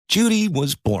Judy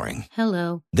was boring.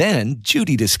 Hello. Then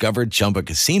Judy discovered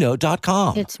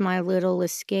ChumbaCasino.com. It's my little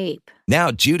escape. Now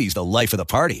Judy's the life of the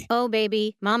party. Oh,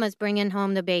 baby, mama's bringing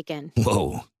home the bacon.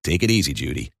 Whoa, take it easy,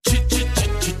 Judy.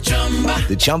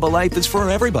 The Chumba life is for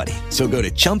everybody. So go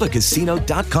to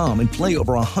ChumbaCasino.com and play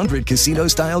over 100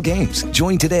 casino-style games.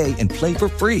 Join today and play for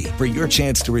free for your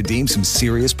chance to redeem some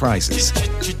serious prizes.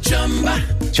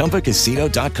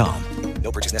 ChumbaCasino.com.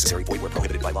 No purchase necessary. Void where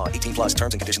prohibited by law. 18 plus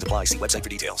terms and conditions apply. See website for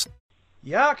details.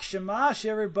 Yak Shamash,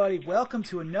 everybody. Welcome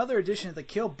to another edition of the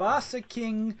Kielbasa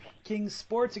King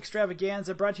Sports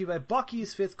Extravaganza, brought to you by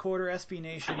Bucky's Fifth Quarter, SB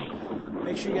Nation.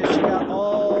 Make sure you guys check out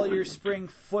all your spring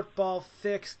football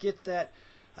fix. Get that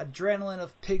adrenaline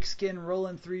of pigskin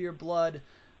rolling through your blood.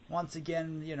 Once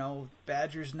again,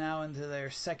 Badgers now into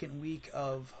their second week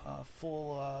of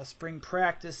full spring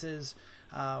practices.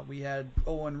 We had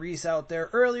Owen Reese out there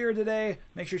earlier today.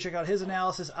 Make sure you check out his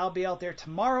analysis. I'll be out there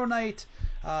tomorrow night,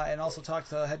 and also talk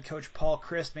to head coach Paul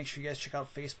Christ. Make sure you guys check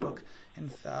out Facebook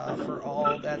and for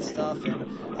all that stuff.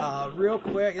 And real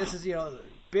quick, this is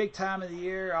big time of the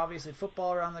year. Obviously,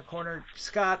 football around the corner.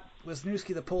 Scott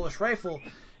Wisniewski, the Polish Rifle,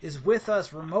 is with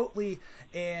us remotely,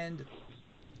 and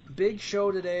big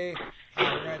show today.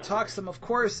 We're going to talk some, of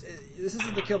course, this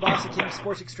isn't the Kielbasa King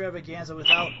Sports Extravaganza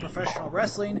without professional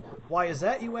wrestling. Why is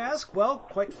that, you ask? Well,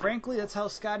 quite frankly, that's how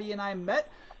Scotty and I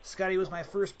met. Scotty was my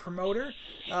first promoter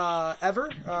ever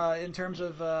in terms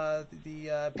of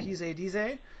the Pise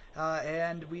Dize.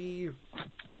 And we,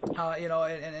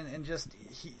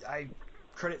 I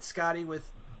credit Scotty with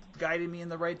guiding me in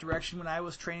the right direction when I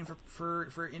was training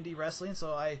for indie wrestling.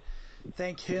 So I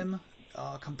thank him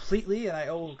completely, and I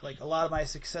owe a lot of my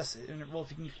success. I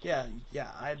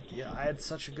had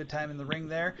such a good time in the ring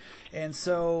there, and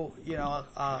so we're going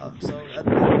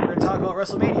to talk about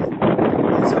Wrestlemania,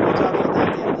 and so we'll talk about that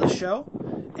at the end of the show,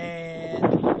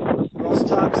 and we'll also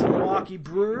talk some Milwaukee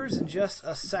Brewers in just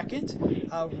a second.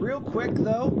 Real quick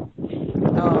though,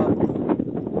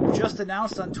 just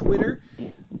announced on Twitter,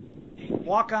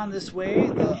 Walk On This Way,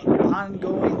 the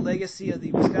ongoing legacy of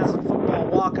the Wisconsin football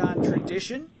walk-on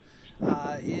tradition.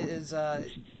 Is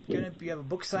going to be have a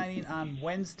book signing on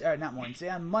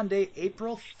on Monday,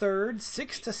 April 3rd,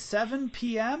 6 to 7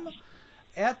 p.m.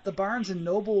 at the Barnes &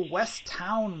 Noble West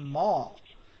Town Mall.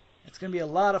 It's going to be a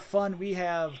lot of fun. We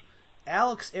have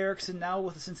Alex Erickson now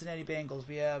with the Cincinnati Bengals.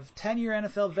 We have 10-year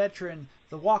NFL veteran,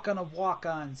 the walk-on of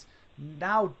walk-ons,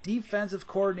 now defensive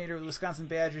coordinator of the Wisconsin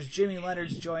Badgers, Jimmy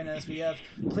Leonard's joining us. We have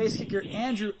place kicker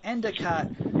Andrew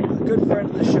Endicott, a good friend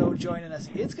of the show, joining us.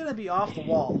 It's going to be off the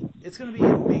wall. It's going to be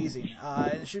amazing.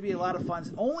 It should be a lot of fun. It's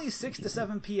only 6 to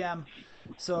 7 p.m.,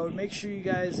 so make sure you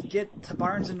guys get to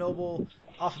Barnes & Noble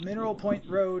off Mineral Point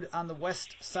Road on the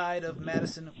west side of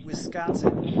Madison,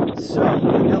 Wisconsin. So,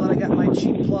 now that I got my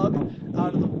cheap plug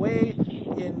out of the way,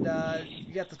 and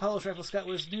you got the Polish Rifle Scott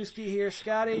Wisniewski here.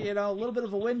 Scotty, a little bit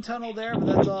of a wind tunnel there, but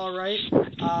that's all right.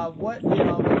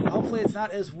 Hopefully it's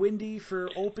not as windy for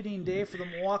opening day for the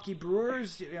Milwaukee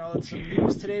Brewers. It's some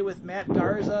news today with Matt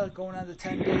Garza going on the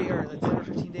 10-day or the 10 or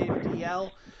 15-day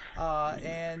DL.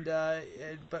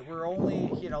 But we're only,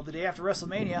 the day after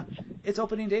WrestleMania. It's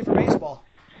opening day for baseball.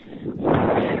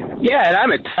 Yeah, and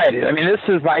I'm excited. I mean, this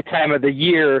is my time of the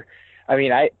year. I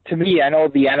mean, to me, I know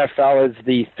the NFL is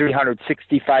the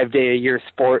 365-day-a-year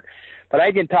sport, but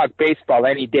I can talk baseball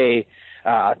any day,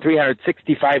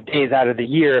 365 days out of the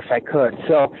year if I could.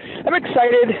 So I'm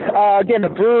excited. Again, the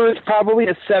Brewers probably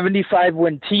a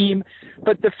 75-win team,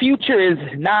 but the future is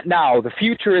not now. The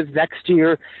future is next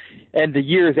year and the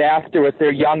years after with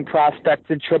their young prospects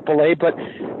in AAA. But,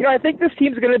 I think this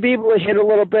team's going to be able to hit a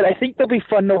little bit. I think they'll be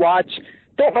fun to watch.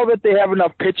 Don't know that they have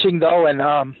enough pitching, though, and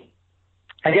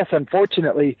I guess,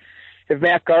 unfortunately, if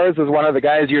Matt Garza is one of the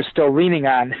guys you're still leaning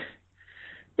on,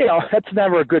 that's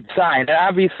never a good sign. And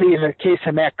obviously, in the case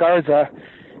of Matt Garza,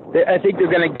 I think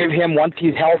they're going to give him, once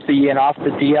he's healthy and off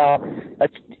the DL,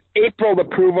 that's April to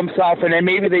prove himself, and then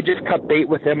maybe they just cut bait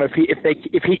with him if he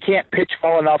can't pitch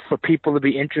well enough for people to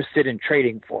be interested in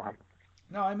trading for him.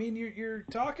 No, I mean, you're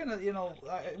talking,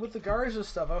 with the Garza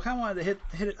stuff, I kind of wanted to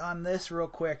hit it on this real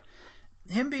quick.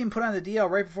 Him being put on the DL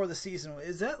right before the season,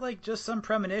 is that just some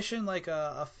premonition, like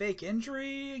a fake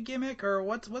injury gimmick, or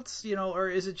what's or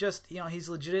is it just he's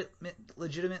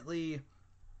legitimately,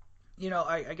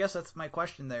 I guess that's my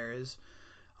question there is,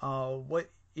 what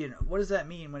does that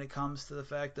mean when it comes to the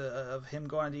fact of him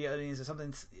going on DL? Is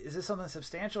this something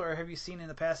substantial, or have you seen in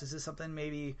the past? Is this something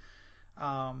maybe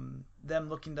them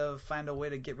looking to find a way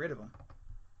to get rid of him?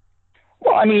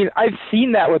 Well, I mean, I've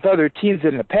seen that with other teams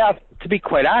in the past. To be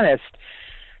quite honest,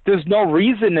 there's no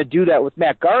reason to do that with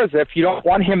Matt Garza. If you don't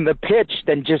want him to pitch,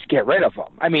 then just get rid of him.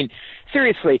 I mean,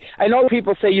 seriously, I know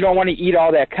people say you don't want to eat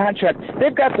all that contract.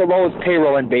 They've got the lowest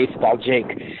payroll in baseball, Jake.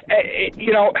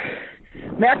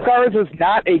 Matt Garza is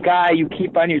not a guy you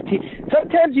keep on your team.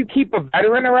 Sometimes you keep a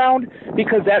veteran around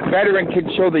because that veteran can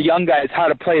show the young guys how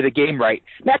to play the game right.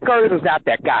 Matt Garza is not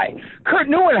that guy. Kurt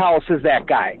Neuenhaus is that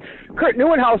guy. Kurt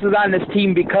Neuenhaus is on this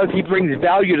team because he brings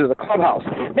value to the clubhouse.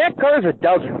 Matt Garza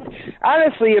doesn't.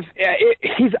 Honestly,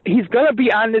 he's going to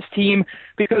be on this team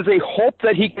because they hope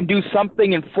that he can do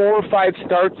something in 4 or 5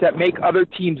 starts that make other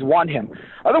teams want him.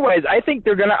 Otherwise, I think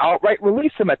they're going to outright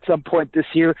release him at some point this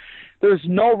year. There's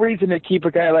no reason to keep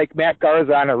a guy like Matt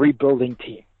Garza on a rebuilding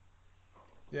team.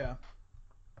 Yeah.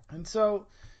 And so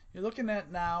you're looking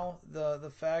at now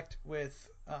the fact with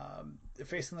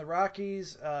facing the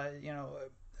Rockies,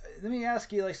 let me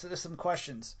ask you some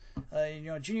questions.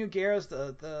 Junior Guerra's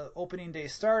the opening day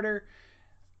starter.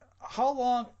 How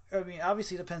long? I mean,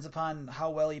 obviously it depends upon how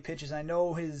well he pitches. I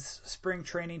know his spring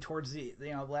training towards the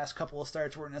last couple of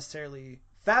starts weren't necessarily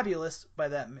fabulous by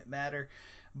that matter,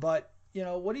 but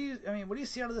what do you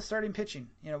see out of the starting pitching?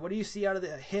 What do you see out of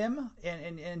him?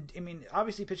 And I mean,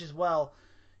 obviously he pitches well.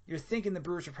 You're thinking the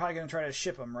Brewers are probably going to try to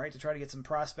ship him, right? To try to get some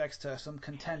prospects to some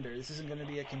contender. This isn't going to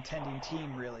be a contending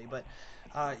team really, but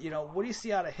what do you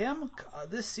see out of him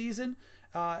this season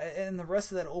and the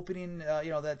rest of that opening,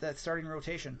 that starting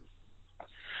rotation?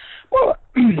 Well,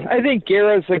 I think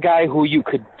Guerra's a guy who you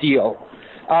could deal.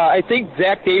 I think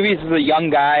Zach Davies is a young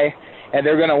guy, and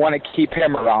they're going to want to keep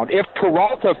him around. If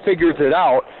Peralta figures it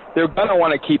out, they're going to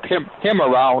want to keep him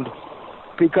around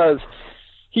because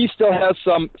he still has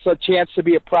some chance to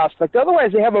be a prospect.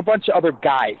 Otherwise, they have a bunch of other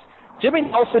guys. Jimmy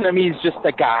Nelson, to me, is just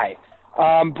a guy.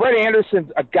 Brett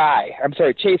Anderson's a guy. I'm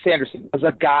sorry, Chase Anderson is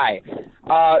a guy.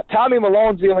 Tommy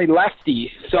Malone's the only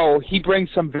lefty, so he brings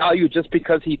some value just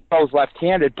because he throws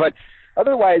left-handed. But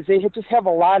otherwise, they just have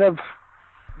a lot of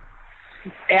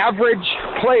average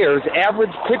players, average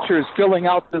pitchers filling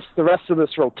out the rest of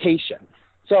this rotation.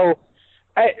 So,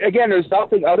 again, there's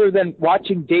nothing other than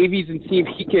watching Davies and see if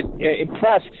he can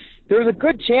impress. There's a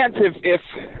good chance if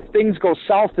things go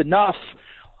south enough,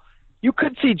 you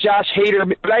could see Josh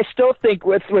Hader, but I still think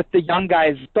with the young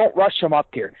guys, don't rush them up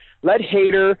here. Let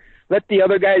Hader, let the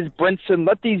other guys, Brinson,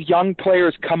 let these young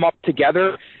players come up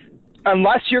together.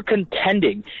 Unless you're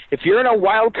contending. If you're in a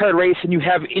wild card race and you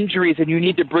have injuries and you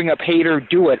need to bring up Hader,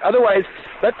 do it. Otherwise,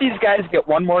 let these guys get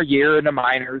one more year in the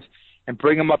minors and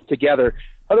bring them up together.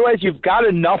 Otherwise, you've got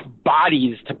enough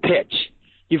bodies to pitch.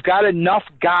 You've got enough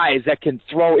guys that can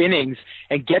throw innings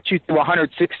and get you through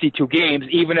 162 games,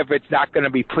 even if it's not going to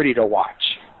be pretty to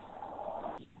watch.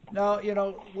 No,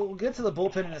 we'll get to the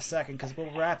bullpen in a second because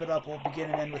we'll wrap it up. We'll begin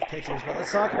and end with pitchers. But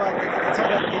let's talk about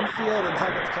infield and talk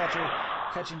about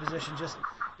the catching position. Just,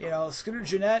 Scooter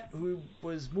Gennett, who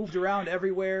was moved around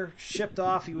everywhere, shipped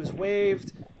off. He was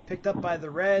waived, picked up by the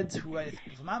Reds, who, if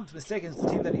I'm not mistaken, is the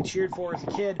team that he cheered for as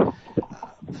a kid.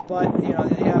 But, you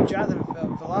have Jonathan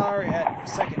Villar at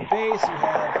second base. You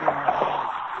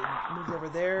have, moved over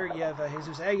there. You have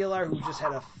Jesus Aguilar, who just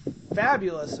had a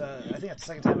fabulous, I think that's the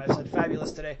second time I've said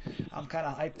fabulous today. I'm kind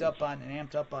of hyped up on and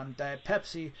amped up on Diet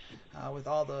Pepsi with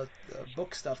all the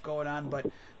book stuff going on. But,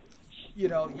 you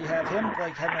have him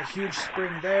having a huge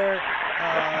spring there.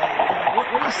 What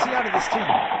do you see out of this team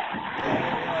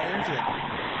infield?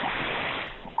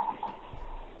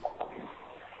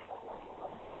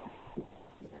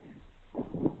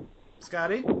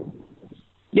 Scotty?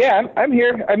 Yeah, I'm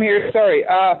here. Sorry.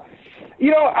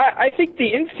 I think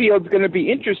the infield's going to be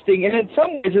interesting, and in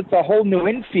some ways it's a whole new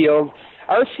infield.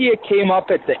 Arcia came up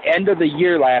at the end of the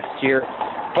year last year,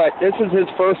 but this is his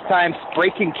first time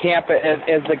breaking camp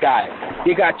as the guy.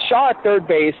 You got Shaw at third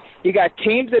base. You got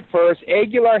Thames at first.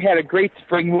 Aguilar had a great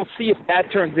spring. We'll see if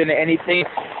that turns into anything.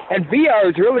 And VR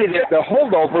is really the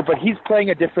holdover, but he's playing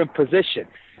a different position.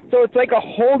 So it's like a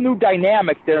whole new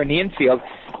dynamic there in the infield.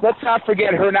 Let's not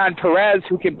forget Hernan Perez,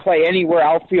 who can play anywhere,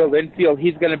 outfield, infield.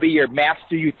 He's going to be your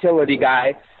master utility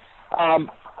guy.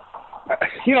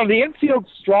 The infield's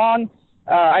strong.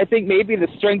 I think maybe the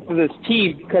strength of this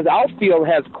team, because outfield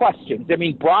has questions. I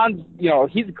mean, Braun,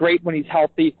 he's great when he's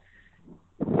healthy.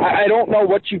 I don't know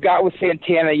what you got with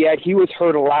Santana yet. He was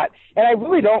hurt a lot. And I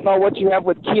really don't know what you have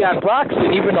with Keon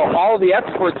Broxton, even though all the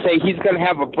experts say he's going to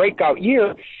have a breakout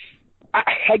year.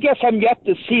 I guess I'm yet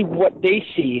to see what they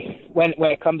see when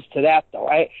it comes to that, though.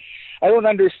 I don't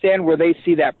understand where they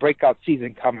see that breakout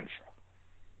season coming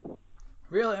from.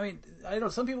 Really? I mean, I know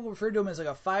some people refer to him as like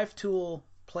a five-tool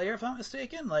player, if I'm not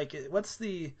mistaken. Like, what's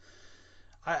the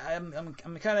I'm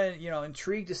kind of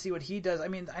intrigued to see what he does. I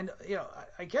mean,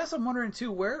 I guess I'm wondering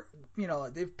too where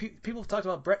people have talked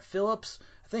about Brett Phillips.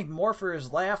 I think more for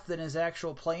his laugh than his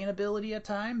actual playing ability at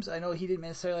times. I know he didn't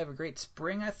necessarily have a great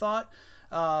spring, I thought,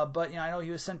 but I know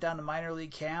he was sent down to minor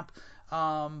league camp.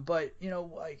 But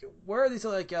like where are these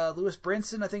like Lewis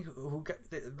Brinson? I think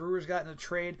the Brewers got in a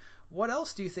trade. What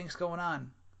else do you think's going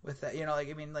on with that?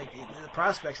 The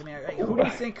prospects. I mean, who do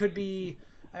you think could be?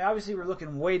 Obviously, we're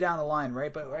looking way down the line,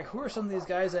 right? But like, who are some of these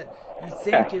guys that you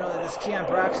think this Keon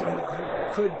Broxton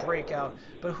who could break out?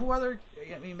 But who other?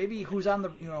 I mean, maybe who's on the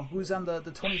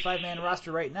 25-man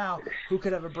roster right now who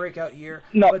could have a breakout year?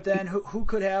 No. But then who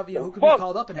could have who could be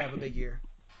called up and have a big year?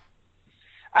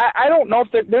 I don't know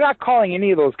if they're not calling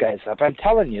any of those guys up. I'm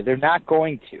telling you, they're not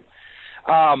going to.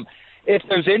 If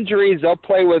there's injuries, they'll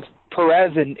play with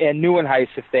Perez and Neuenhuis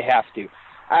if they have to.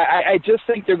 I just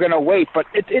think they're going to wait. But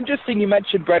it's interesting you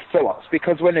mentioned Brett Phillips,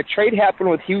 because when the trade happened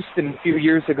with Houston a few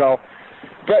years ago,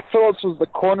 Brett Phillips was the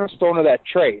cornerstone of that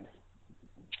trade.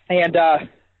 And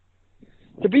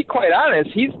to be quite honest,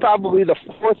 he's probably the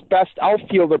fourth best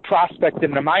outfielder prospect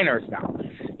in the minors now.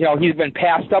 He's been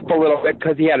passed up a little bit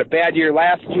because he had a bad year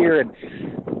last year, and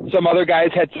some other guys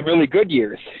had some really good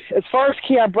years. As far as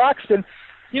Keon Broxton,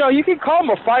 you can call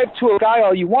him a 5-tool guy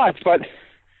all you want, but as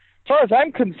far as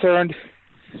I'm concerned,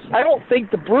 I don't think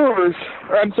the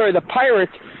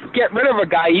Pirates get rid of a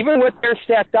guy, even with their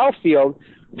stacked outfield,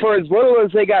 for as little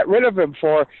as they got rid of him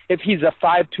for if he's a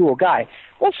 5-tool guy.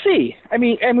 We'll see. I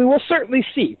mean, we'll certainly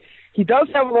see. He does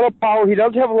have a little power. He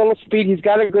does have a little speed. He's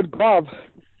got a good glove.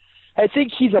 I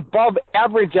think he's above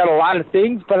average at a lot of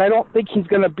things, but I don't think he's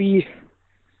going to be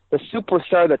the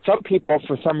superstar that some people,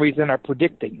 for some reason, are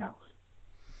predicting now.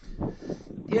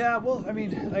 Yeah, well, I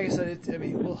mean, like I said,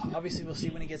 obviously we'll see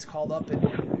when he gets called up and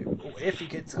if he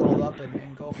gets called up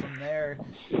and go from there.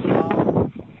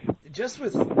 Just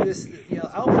with this,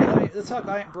 outfield, let's talk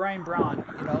Ryan Braun.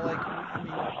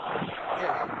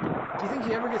 Do you think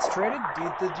he ever gets traded? Do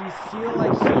you feel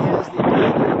like he has the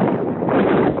ability?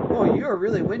 Oh, you are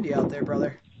really windy out there,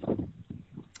 brother.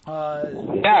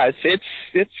 Yeah,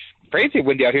 it's crazy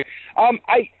windy out here.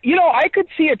 I could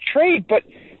see a trade, but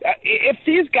if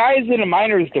these guys in the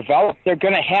minors develop, they're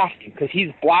going to have to, because he's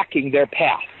blocking their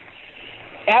path.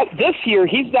 This year,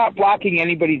 he's not blocking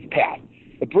anybody's path.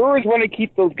 The Brewers want to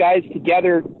keep those guys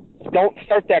together. Don't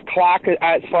start that clock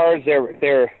as far as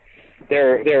their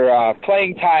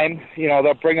playing time.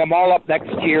 They'll bring them all up next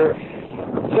year.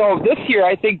 So this year,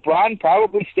 I think Braun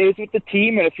probably stays with the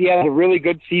team, and if he has a really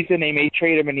good season, they may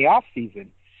trade him in the off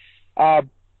season.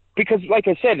 Because, like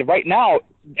I said, right now,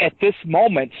 at this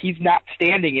moment, he's not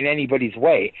standing in anybody's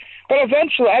way. But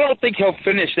eventually, I don't think he'll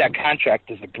finish that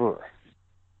contract as a Brewer.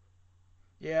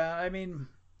 Yeah, I mean,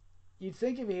 you'd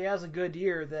think if he has a good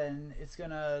year, then it's going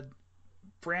to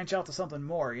branch out to something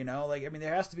more,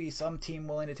 there has to be some team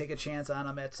willing to take a chance on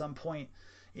him at some point.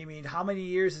 I mean, how many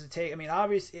years does it take? I mean,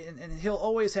 obviously, and he'll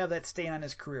always have that stain on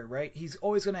his career, right? He's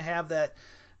always going to have that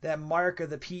mark of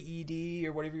the PED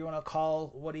or whatever you want to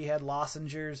call what he had,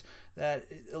 lozenges, that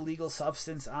illegal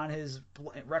substance on his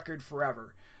record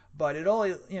forever. But it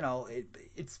only,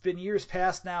 it's been years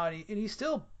past now, and he's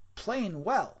still playing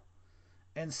well.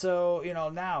 And so,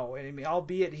 now,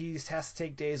 albeit he has to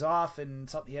take days off and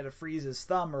he had to freeze his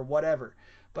thumb or whatever.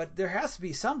 But there has to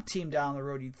be some team down the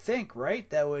road, you'd think, right,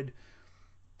 that would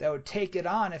take it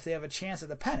on if they have a chance at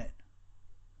the pennant.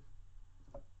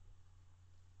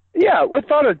 Yeah,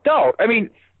 without a doubt. I mean,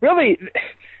 really,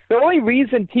 the only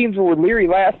reason teams were leery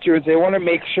last year is they want to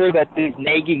make sure that these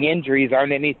nagging injuries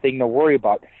aren't anything to worry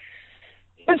about.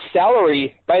 His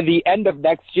salary by the end of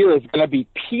next year is going to be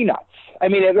peanuts. I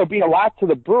mean, it'll be a lot to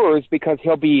the Brewers because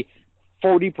he'll be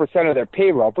 40% of their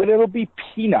payroll, but it'll be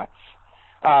peanuts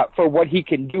for what he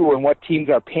can do and what teams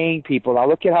are paying people. Now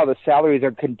look at how the salaries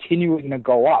are continuing to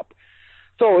go up.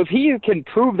 So if he can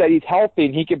prove that he's healthy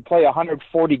and he can play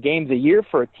 140 games a year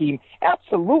for a team,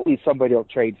 absolutely somebody will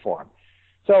trade for him.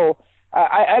 So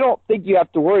I don't think you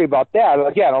have to worry about that,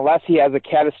 again, unless he has a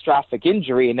catastrophic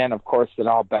injury, and then, of course, then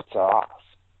all bets are off.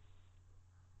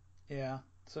 Yeah,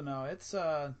 so no, it's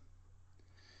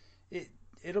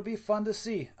it'll be fun to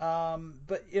see.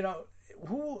 But,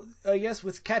 who, I guess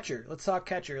with catcher, let's talk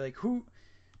catcher. Like, who's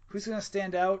going to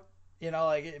stand out?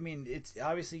 It's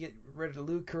obviously get rid of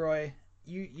Lucroy.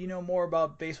 You know more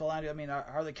about baseball than I do. I mean,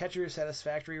 are the catchers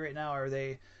satisfactory right now? Are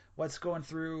they, what's going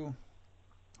through,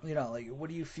 what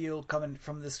do you feel coming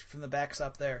from the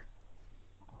backstop there?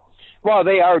 Well,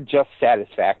 they are just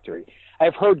satisfactory.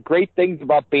 I've heard great things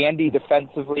about Bandy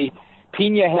defensively.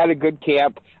 Pena had a good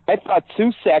camp. I thought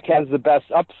Susak has the best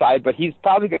upside, but he's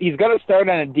going to start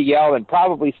on a DL and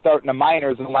probably start in the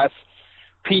minors unless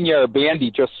Pena or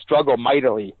Bandy just struggle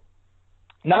mightily.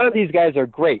 None of these guys are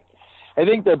great. I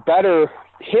think they're better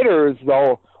hitters,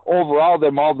 though, overall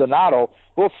than Maldonado.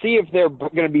 We'll see if they're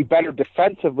going to be better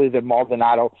defensively than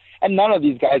Maldonado. And none of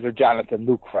these guys are Jonathan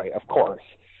Lucroy, of course.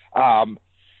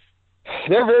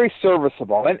 They're very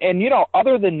serviceable. And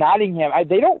other than Nottingham,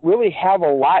 they don't really have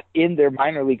a lot in their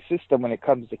minor league system when it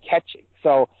comes to catching.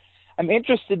 So I'm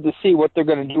interested to see what they're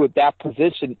going to do with that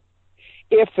position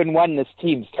if and when this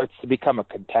team starts to become a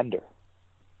contender.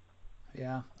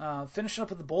 Yeah. Finishing up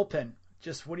with the bullpen,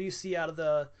 just what do you see out of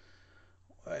that?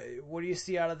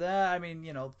 I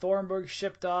mean, Thornburg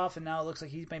shipped off, and now it looks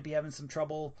like he might be having some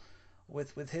trouble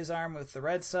with his arm with the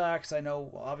Red Sox. I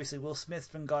know, obviously, Will Smith's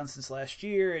been gone since last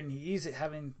year, and he's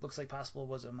having, looks like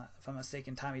possible, if I'm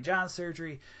mistaken, Tommy John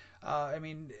surgery. I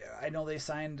mean, I know they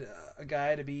signed a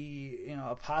guy to be,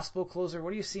 a possible closer.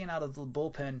 What are you seeing out of the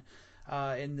bullpen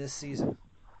in this season?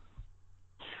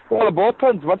 Well, the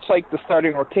bullpen's much like the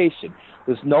starting rotation.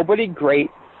 There's nobody great,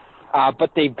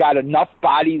 but they've got enough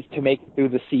bodies to make it through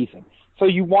the season. So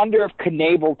you wonder if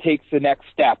Knebel takes the next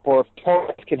step, or if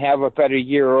Torres can have a better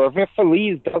year, or if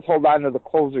Feliz does hold on to the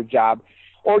closer job,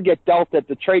 or get dealt at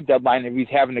the trade deadline if he's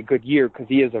having a good year because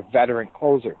he is a veteran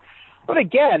closer. But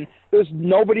again, there's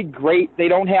nobody great. They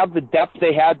don't have the depth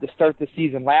they had to start the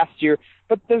season last year,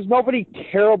 but there's nobody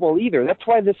terrible either. That's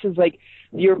why this is like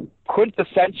your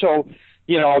quintessential,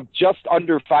 just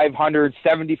under 500,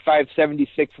 75,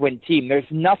 76 win team. There's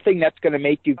nothing that's going to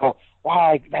make you go,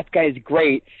 wow, that guy's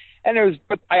great.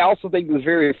 But I also think there's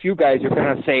very few guys who are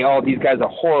going to say, oh, these guys are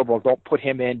horrible, don't put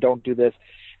him in, don't do this.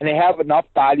 And they have enough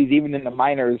bodies, even in the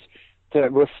minors, to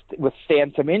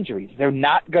withstand some injuries. They're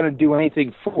not going to do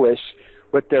anything foolish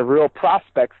with their real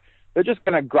prospects. They're just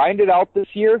going to grind it out this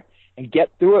year and get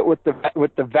through it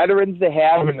with the veterans they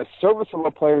have and the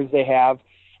serviceable players they have.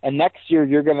 And next year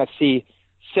you're going to see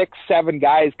 6, 7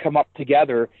 guys come up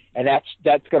together, and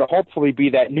that's going to hopefully be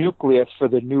that nucleus for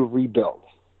the new rebuild.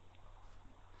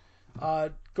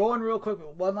 Going real quick,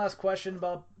 one last question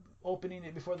about opening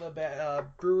it before the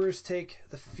Brewers take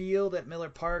the field at Miller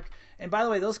Park. And by the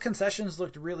way, those concessions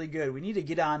looked really good. We need to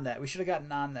get on that. We should have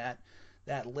gotten on that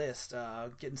list,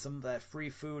 getting some of that free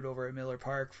food over at Miller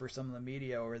Park for some of the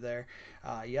media over there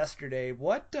yesterday.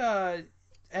 What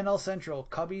NL Central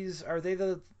Cubbies, are they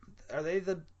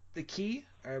the key?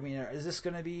 I mean, is this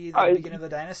going to be the beginning of the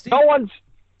dynasty?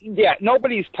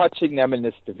 Nobody's touching them in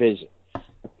this division.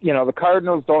 The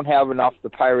Cardinals don't have enough. The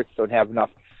Pirates don't have enough.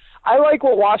 I like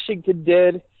what Washington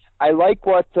did. I like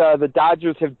what the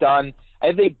Dodgers have done.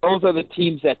 I think those are the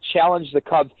teams that challenge the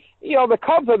Cubs. The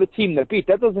Cubs are the team that beat.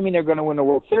 That doesn't mean they're going to win the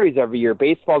World Series every year.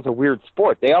 Baseball's a weird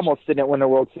sport. They almost didn't win the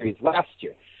World Series last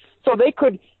year. So they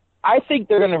could – I think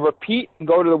they're going to repeat and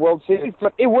go to the World Series,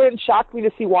 but it wouldn't shock me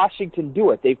to see Washington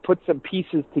do it. They've put some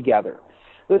pieces together.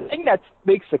 The thing that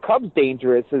makes the Cubs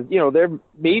dangerous is, their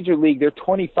major league, their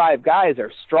 25 guys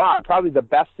are strong, probably the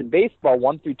best in baseball,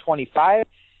 1 through 25,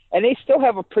 and they still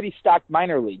have a pretty stocked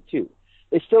minor league too.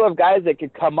 They still have guys that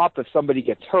could come up if somebody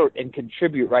gets hurt and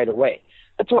contribute right away.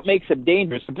 That's what makes them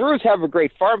dangerous. The Brewers have a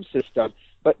great farm system,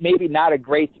 but maybe not a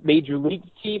great major league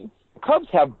team. The Cubs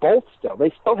have both still.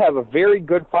 They still have a very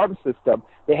good farm system.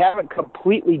 They haven't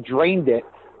completely drained it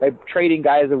by trading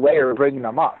guys away or bringing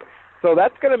them up. So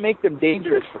that's going to make them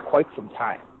dangerous for quite some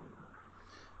time.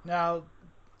 Now,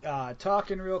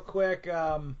 talking real quick,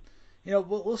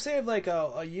 we'll save like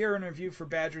a year in review for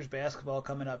Badgers basketball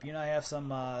coming up. I have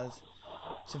some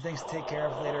things to take care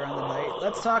of later on the night.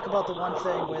 Let's talk about the one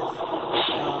thing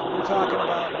we're talking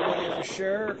about really for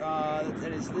sure.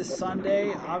 That is this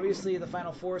Sunday. Obviously, the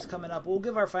Final Four is coming up. We'll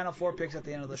give our Final Four picks at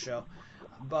the end of the show,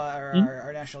 but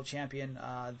our national champion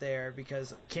there,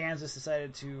 because Kansas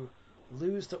decided to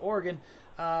lose to Oregon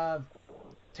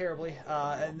terribly,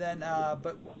 and then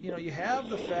but you have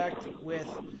the fact with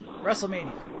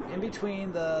Wrestlemania in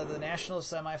between the national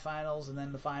semifinals and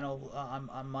then the final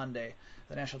on Monday,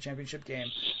 the national championship game.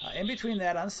 In between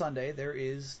that on Sunday there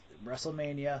is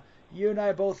Wrestlemania. You and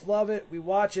I both love it. We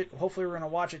watch it. Hopefully we're going to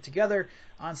watch it together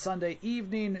on Sunday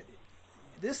evening.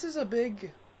 This is a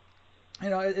big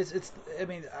it's. I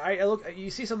mean, I look. You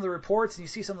see some of the reports, and you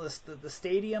see some of the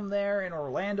stadium there in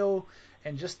Orlando,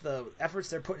 and just the efforts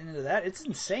they're putting into that. It's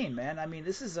insane, man. I mean,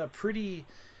 this is a pretty.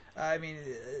 I mean,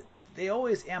 they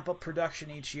always amp up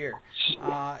production each year,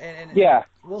 and yeah,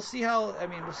 we'll see how. I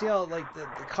mean, we'll see how like the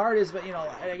card is, but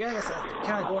I guess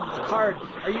kind of going to the card.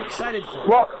 Are you excited for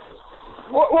it?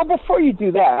 Well, before you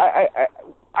do that,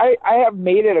 I have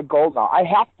made it a goal now. I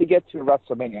have to get to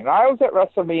WrestleMania. And I was at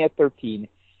WrestleMania 13.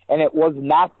 And it was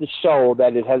not the show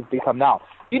that it has become now.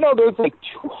 There's like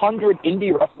 200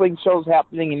 indie wrestling shows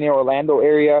happening in the Orlando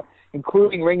area.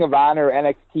 including Ring of Honor,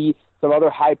 NXT, some other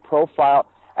high profile.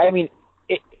 I mean,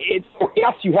 it's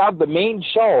yes, you have the main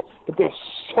show, but there's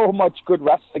so much good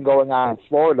wrestling going on in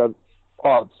Florida.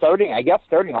 Starting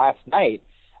last night.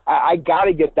 I got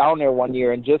to get down there one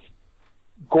year and just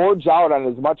gorge out on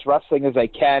as much wrestling as I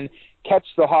can, catch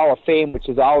the Hall of Fame, which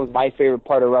is always my favorite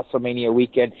part of WrestleMania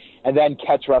weekend, and then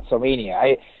catch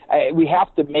WrestleMania. We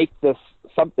have to make this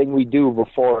something we do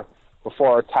before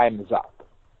our time is up.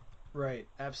 Right,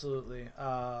 absolutely.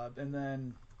 And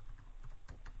then,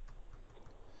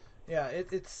 yeah,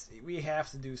 it's we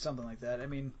have to do something like that. I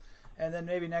mean, and then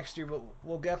maybe next year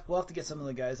we'll have to get some of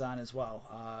the guys on as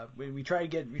well. We try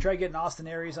getting Austin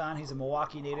Aries on. He's a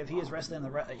Milwaukee native. He is wrestling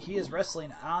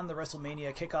on the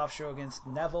WrestleMania kickoff show against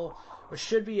Neville, which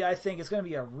should be, I think, it's going to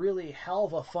be a really hell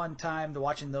of a fun time to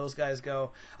watching those guys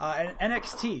go. And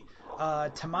NXT,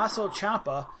 Tommaso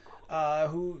Ciampa,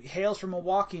 who hails from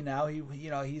Milwaukee now.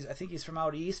 I think he's from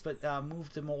out east, but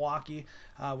moved to Milwaukee.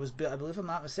 I believe I'm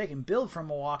not mistaken, billed from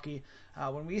Milwaukee.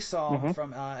 When we saw him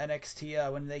from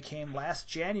NXT when they came last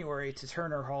January to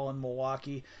Turner Hall in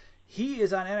Milwaukee, he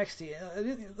is on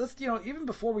NXT. Let's even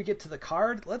before we get to the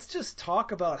card, let's just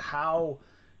talk about how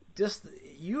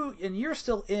you're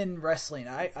still in wrestling.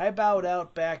 I bowed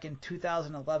out back in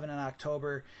 2011 in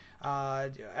October,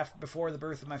 before the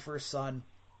birth of my first son.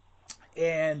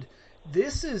 And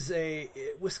this is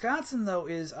Wisconsin, though,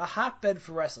 is a hotbed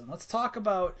for wrestling. Let's talk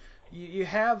about, you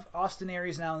have Austin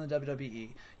Aries now in the WWE.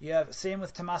 You have, same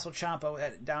with Tommaso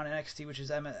Ciampa down in NXT, which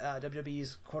is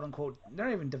WWE's quote-unquote, they're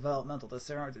not even developmental,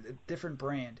 they're a different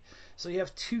brand. So you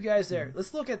have two guys there.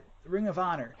 Let's look at Ring of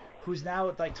Honor, who's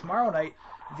now, like tomorrow night,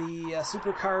 the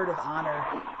Super Card of Honor.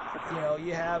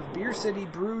 You have Beer City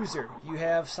Bruiser. You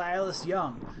have Silas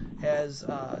Young as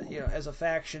a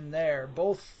faction there,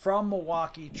 both from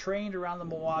Milwaukee, trained around the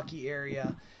Milwaukee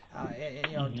area.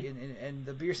 And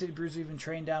the Beer City Bruiser even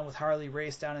trained down with Harley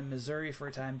Race down in Missouri for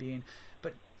a time being.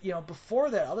 But before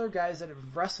that, other guys that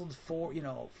have wrestled for the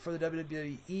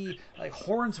WWE, like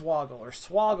Hornswoggle or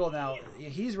Swoggle now,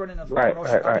 he's running a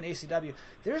promotion up in ACW.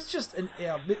 There's just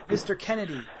Mr.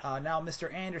 Kennedy, now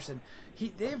Mr. Anderson.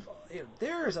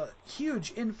 There's a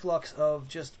huge influx of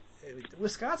just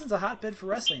Wisconsin's a hotbed for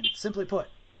wrestling, simply put.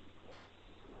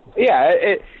 Yeah,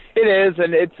 it is,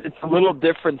 and it's a little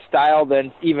different style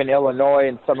than even Illinois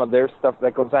and some of their stuff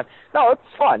that goes on. No, it's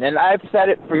fun, and I've said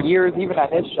it for years, even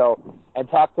on this show, and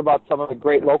talked about some of the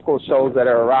great local shows that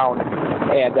are around,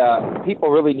 and people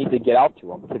really need to get out to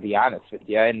them, to be honest with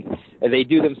you, and they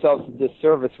do themselves a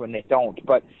disservice when they don't.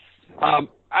 But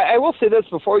I will say this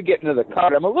before we get into the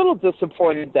card. I'm a little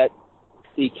disappointed that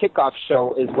the kickoff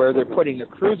show is where they're putting the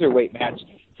cruiserweight match,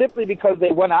 simply because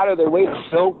they went out of their way to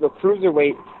fill the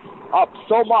cruiserweight up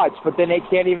so much, but then they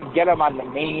can't even get them on the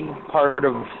main part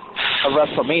of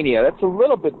WrestleMania. That's a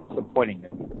little bit disappointing.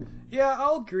 Yeah,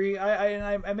 I'll agree.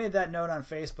 I made that note on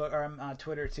Facebook or on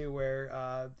Twitter too,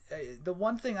 where the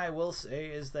one thing I will say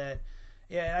is that,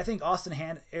 yeah, I think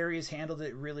Aries handled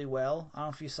it really well. I don't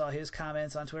know if you saw his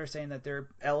comments on Twitter saying that they're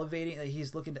elevating, that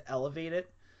he's looking to elevate it,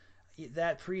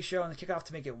 that pre-show and the kickoff,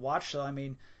 to make it watch. So I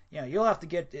mean, you'll have to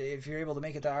get, if you're able to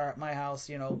make it to my house,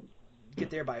 get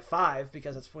there by 5,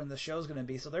 because that's when the show's going to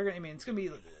be. So it's going to be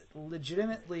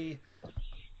legitimately,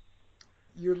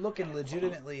 you're looking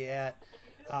legitimately at,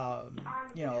 how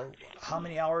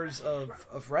many hours of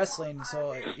wrestling.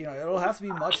 So, it'll have to be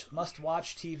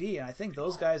must-watch TV. And I think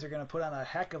those guys are going to put on a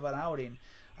heck of an outing,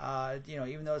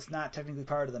 even though it's not technically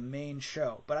part of the main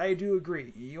show. But I do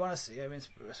agree. You want to see,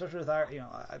 especially with our,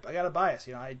 I got a bias.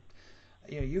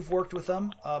 You've worked with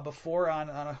them before on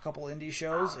a couple indie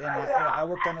shows, and I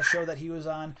worked on a show that he was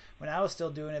on when I was still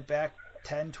doing it back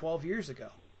 10, 12 years ago.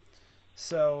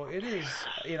 So it is,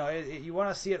 you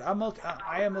want to see it.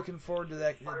 I am looking forward to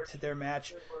their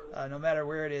match, no matter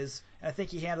where it is. And I think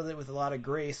he handled it with a lot of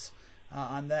grace.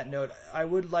 On that note, I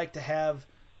would like to have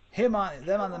them on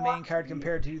the main card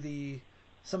compared to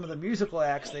some of the musical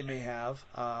acts they may have,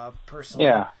 personally.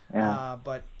 Yeah.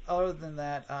 But other than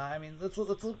that, let's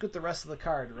look at the rest of the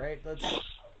card, right?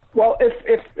 Well,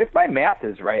 if my math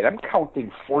is right, I'm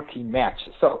counting 14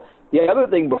 matches. So the other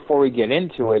thing before we get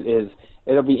into it is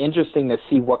it'll be interesting to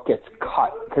see what gets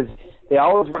cut, because they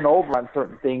always run over on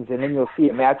certain things, and then you'll see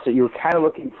a match that you were kind of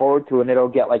looking forward to, and it'll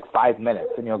get like 5 minutes,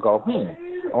 and you'll go,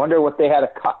 I wonder what they had to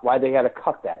cut, why they had to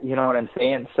cut that. You know what I'm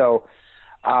saying? So,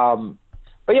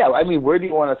 but yeah, where do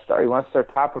you want to start? You want to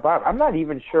start top or bottom? I'm not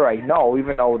even sure I know,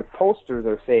 even though the posters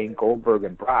are saying Goldberg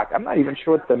and Brock. I'm not even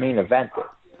sure what the main event is.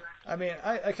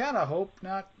 I kind of hope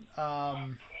not.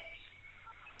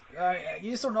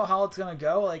 You just don't know how it's going to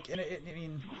go.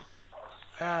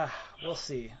 We'll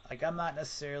see. I'm not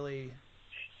necessarily.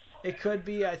 It could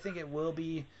be. I think it will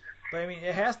be. But I mean,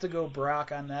 it has to go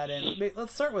Brock on that end.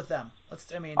 Let's start with them.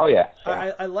 Oh yeah.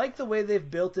 I like the way they've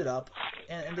built it up,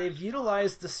 and they've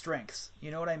utilized the strengths.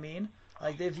 You know what I mean?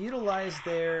 Like they've utilized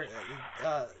their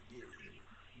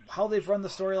how they've run the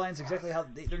storylines exactly how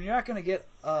they're not going to get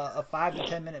a 5 to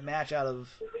 10 minute match out of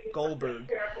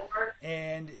Goldberg,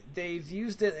 and they've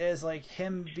used it as like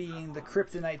him being the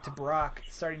kryptonite to Brock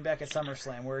starting back at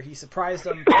SummerSlam, where he surprised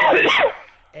him twice,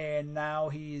 and now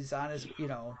he's on his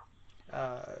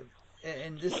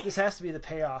and this has to be the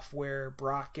payoff where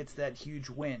Brock gets that huge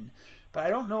win. But I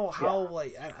don't know how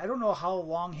I don't know how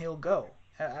long he'll go.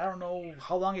 I don't know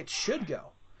how long it should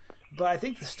go. But I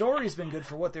think the story's been good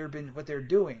for what they're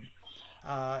doing.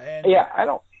 I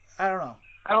don't know.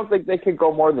 I don't think they could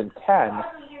go more than 10,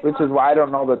 which is why I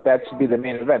don't know that should be the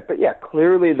main event. But yeah,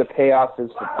 clearly the payoff is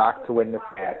for Brock to win this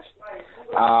match.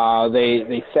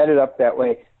 They set it up that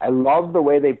way. I love the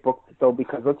way they booked it though,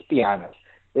 because let's be honest,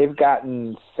 they've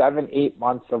gotten 7-8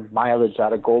 months of mileage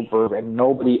out of Goldberg, and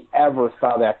nobody ever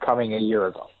saw that coming a year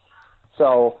ago.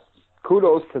 So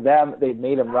kudos to them. They've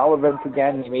made him relevant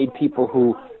again. They made people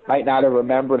who might not have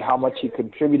remembered how much he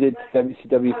contributed to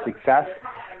WCW's success,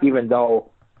 even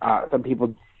though some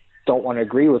people don't want to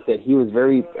agree with it. He was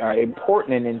very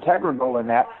important and integral in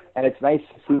that, and it's nice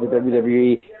to see the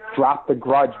WWE drop the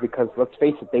grudge because, let's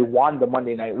face it, they won the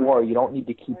Monday Night War. You don't need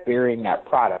to keep burying that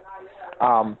product.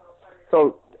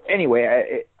 So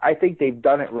anyway, I think they've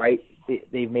done it right.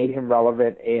 They've made him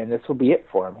relevant, and this will be it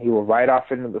for him. He will ride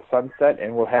off into the sunset,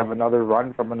 and we'll have another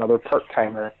run from another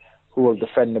part-timer who will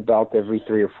defend the belt every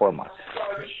 3 or 4 months.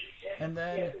 And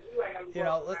then,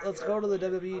 let's go to the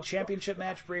WWE Championship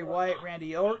match: Bray Wyatt,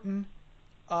 Randy Orton.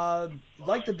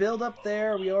 Like the build-up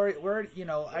there.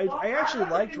 I actually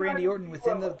liked Randy Orton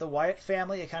within the Wyatt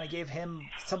family. It kind of gave him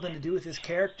something to do with his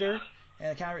character,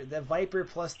 and the Viper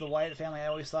plus the Wyatt family I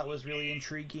always thought was really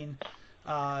intriguing.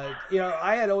 I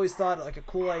had always thought like a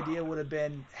cool idea would have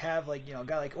been have a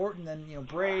guy like Orton, then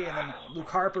Bray, and then Luke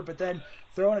Harper, but then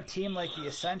throw in a team like the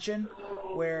Ascension,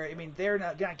 where they're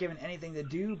not given anything to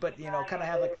do, but kind of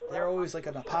have they're always like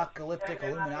an apocalyptic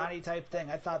Illuminati type thing.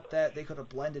 I thought that they could have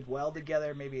blended well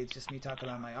together. Maybe it's just me talking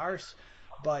on my arse,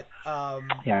 but I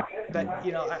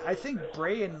think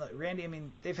Bray and Randy,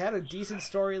 they've had a decent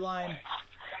storyline.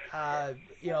 A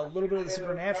little bit of the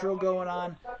supernatural going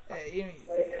on.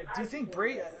 Do you think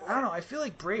Bray? I don't know. I feel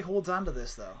like Bray holds on to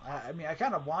this though. I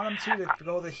kind of want him to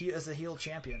go as the heel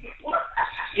champion.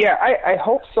 Yeah, I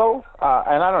hope so.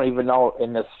 And I don't even know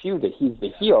in this feud that he's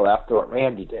the heel after what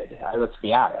Randy did. Let's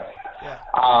be honest.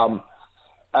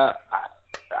 Yeah.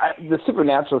 The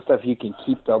supernatural stuff you can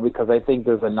keep though, because I think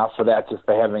there's enough of that just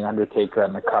by having Undertaker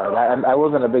on the card. I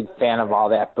wasn't a big fan of all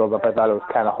that build up. I thought it was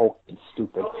kind of hokey and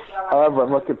stupid. However,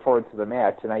 I'm looking forward to the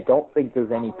match, and I don't think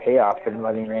there's any payoff in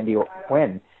letting Randy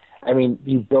win.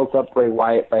 You built up Bray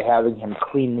Wyatt by having him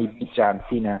cleanly beat John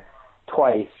Cena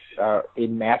twice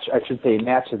in matches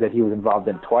that he was involved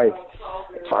in twice.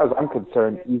 As far as I'm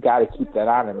concerned, you got to keep that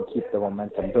on him and keep the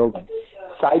momentum building.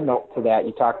 Side note to that,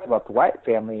 you talked about the Wyatt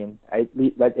family and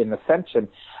in Ascension.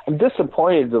 I'm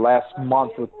disappointed the last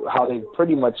month with how they've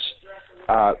pretty much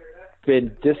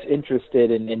been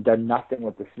disinterested and done nothing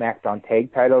with the SmackDown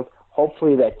tag titles.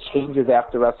 Hopefully that changes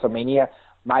after WrestleMania.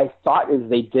 My thought is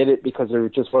they did it because there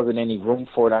just wasn't any room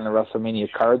for it on the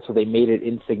WrestleMania card, so they made it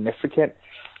insignificant.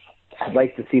 I'd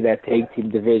like to see that tag team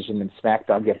division in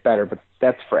SmackDown get better, but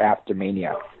that's for after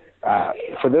Mania.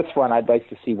 For this one, I'd like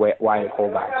to see Wyatt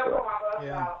hold on to it.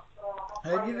 Yeah.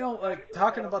 And,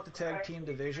 talking about the tag team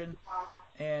division,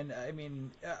 and,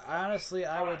 honestly,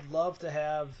 I would love to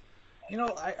have,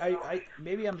 I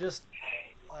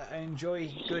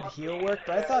enjoy good heel work,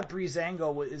 but I thought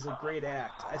Breezango is a great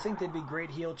act. I think they'd be great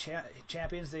heel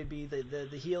champions. They'd be the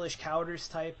heelish Cowders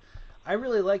type. I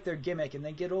really like their gimmick, and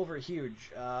they get over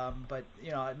huge. But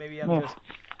maybe I'm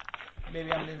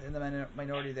in the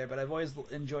minority there. But I've always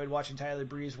enjoyed watching Tyler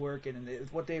Breeze work, and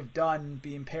what they've done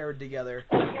being paired together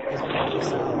has been really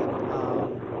solid.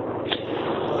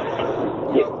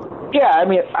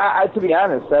 To be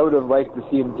honest, I would have liked to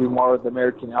see him do more with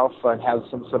American Alpha and have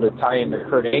some sort of tie-in to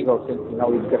Kurt Angle, since he's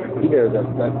going to be there this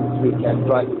weekend.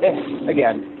 But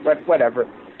again, whatever.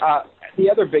 The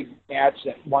other big match,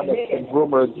 one that's been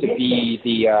rumored to be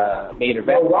the main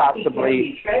event,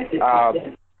 possibly,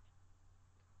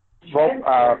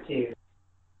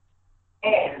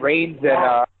 Reigns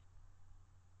and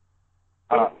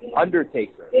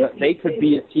Undertaker. They could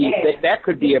be a team. That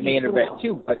could be a main event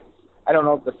too, but I don't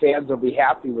know if the fans will be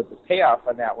happy with the payoff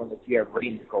on that one if you have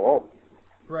Reigns go over.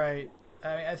 Right.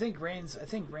 I mean, I think Reigns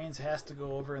has to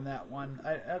go over in that one.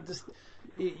 I just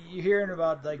you hearing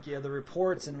about like the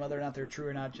reports and whether or not they're true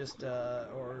or not, just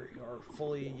or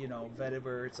fully vetted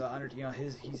where it's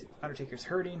Undertaker's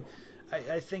hurting.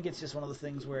 I think it's just one of those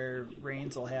things where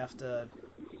Reigns will have to.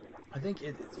 I think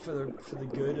it for the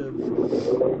good of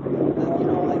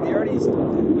like they already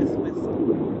with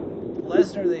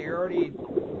Lesnar, they already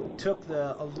took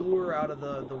the allure out of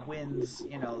the wins,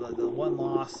 the one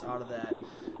loss out of that.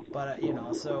 But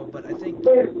but I think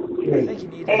you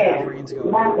need to have Reigns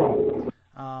go.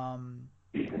 I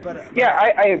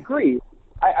agree.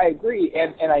 I agree,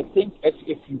 and I think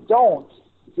if you don't,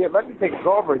 if you have Undertaker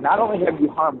go over, not only have you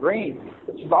harmed Reigns,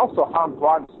 but you've also harmed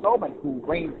Braun Strowman, who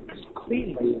Reigns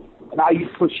cleanly, and now you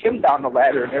push him down the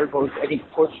ladder, and there goes any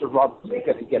push or rub he's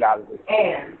going to get out of this.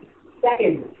 And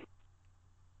second.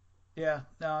 Yeah,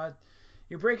 no,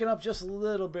 you're breaking up just a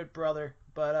little bit, brother.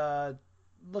 But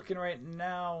looking right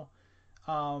now,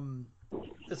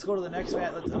 let's go to the next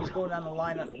match. Let's go down the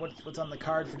line on what's on the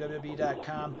card for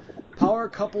WWE.com. Power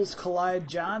couples collide: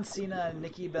 John Cena and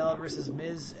Nikki Bella versus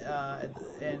Miz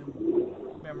and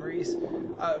Maurice.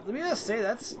 Let me just say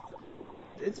it's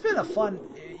been a fun.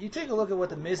 You take a look at what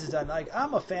the Miz has done. Like,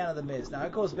 I'm a fan of the Miz. Now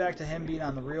it goes back to him being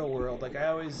on the Real World. Like, I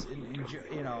always enjoy,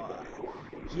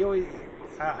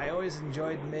 I always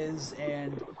enjoyed Miz,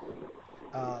 and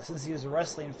since he was a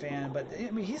wrestling fan, but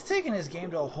I mean he's taken his game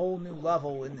to a whole new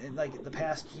level in like the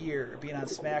past year, being on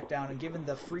SmackDown and given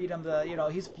the freedom to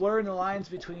he's blurring the lines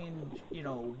between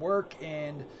work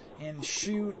and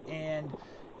shoot, and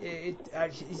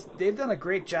they've done a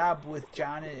great job with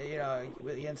John,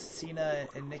 against Cena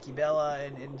and Nikki Bella,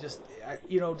 and just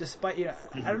despite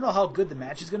I don't know how good the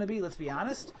match is going to be. Let's be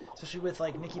honest, especially with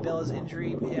like Nikki Bella's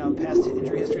injury, past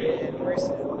injury history, and Maurice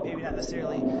maybe not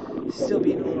necessarily still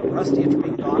being a little rusty after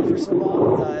being gone for so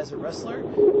long as a wrestler.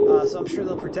 So I'm sure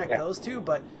they'll protect those two.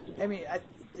 But I mean,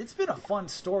 it's been a fun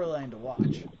storyline to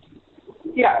watch.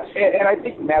 Yeah, and I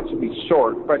think the match will be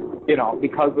short, but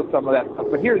because of some of that stuff.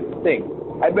 But here's the thing.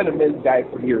 I've been a Miz guy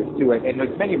for years, too, and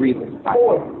there's many reasons.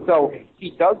 So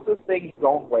he does the thing his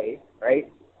own way,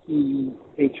 right?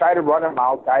 They try to run him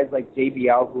out. Guys like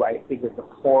JBL, who I think is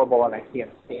horrible and I can't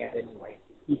stand anyway.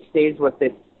 He stays with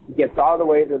it. He gets all the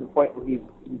way to the point where he's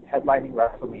headlining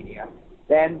WrestleMania.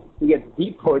 Then he gets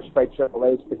de-pushed by Triple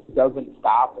H, but he doesn't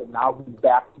stop, and now he's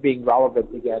back to being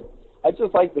relevant again. I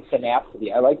just like the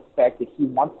tenacity. I like the fact that he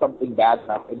wants something bad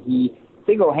enough, and he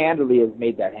single-handedly has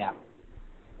made that happen.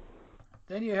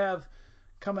 Then you have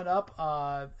coming up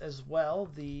as well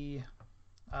the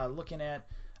looking at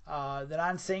the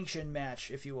non-sanctioned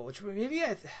match, if you will, which maybe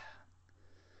I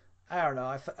don't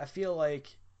know. I feel like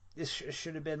this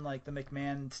should have been like the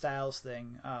McMahon Styles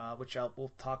thing, which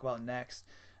we'll talk about next.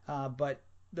 But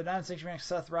the non-sanctioned match,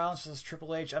 Seth Rollins versus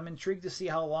Triple H. I'm intrigued to see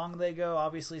how long they go.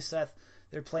 Obviously, Seth,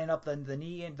 they're playing up the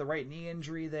right knee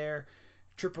injury there.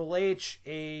 Triple H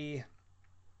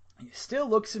still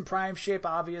looks in prime shape,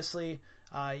 obviously.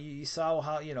 You saw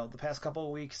how the past couple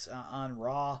of weeks on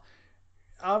Raw.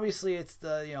 Obviously, it's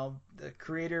the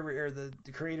creator or the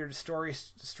creator destroyer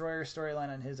storyline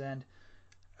on his end.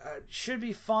 Should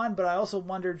be fun, but I also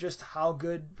wonder just how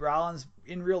good Rollins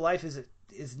in real life his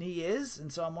knee is,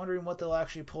 and so I'm wondering what they'll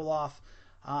actually pull off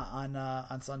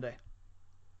on Sunday.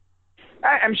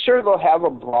 I'm sure they'll have a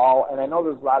brawl, and I know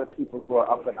there's a lot of people who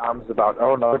are up in arms about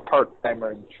another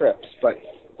part-timer in trips, but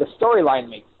the storyline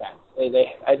makes sense.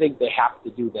 I think they have to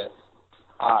do this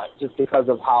just because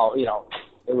of how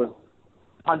it was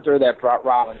Hunter that brought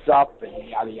Rollins up and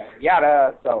yada yada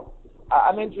yada. So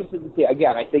I'm interested to see.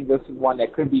 Again, I think this is one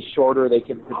that could be shorter. They'll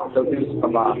do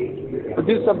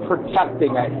some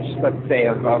protecting, let's say,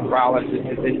 of Rollins and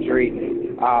his injury.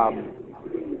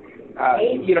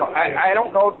 I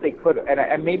don't know if they could,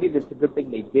 and maybe that's a good thing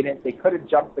they didn't. They could have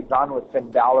jumped the gun with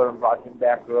Finn Balor and brought him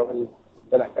back early.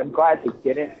 But I'm glad they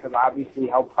didn't, because obviously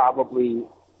he'll probably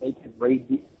make his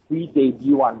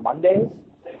re-debut on Monday.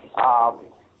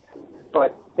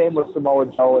 But same with Samoa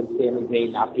Joe and Sami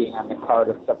Zayn not being on the card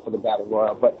except for the Battle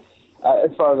Royal. But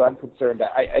as far as I'm concerned,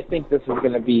 I think this is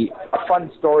going to be a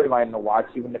fun storyline to watch,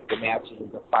 even if the match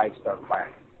is a 5-star class.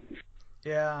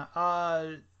 Yeah,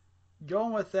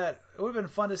 going with that, it would have been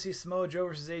fun to see Samoa Joe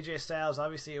versus AJ Styles.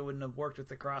 Obviously, it wouldn't have worked with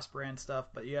the cross-brand stuff,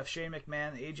 but you have Shane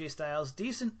McMahon, AJ Styles,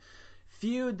 decent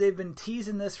feud. They've been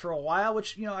teasing this for a while,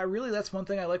 which that's one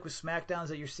thing I like with SmackDown, is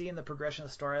that you're seeing the progression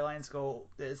of storylines go.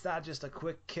 It's not just a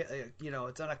quick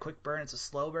it's not a quick burn, it's a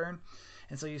slow burn,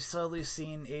 and so you've slowly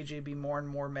seen AJ be more and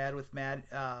more mad with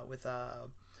management. I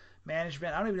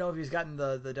don't even know if he's gotten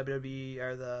the WWE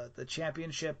or the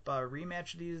championship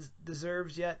rematch that he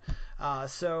deserves yet.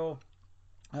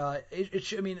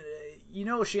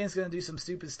 Shane's going to do some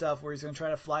stupid stuff where he's going to try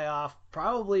to fly off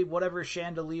probably whatever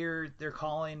chandelier they're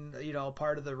calling,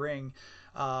 part of the ring.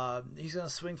 He's going to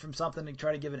swing from something and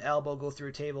try to give an elbow, go through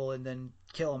a table, and then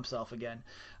kill himself again,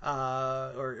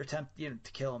 or attempt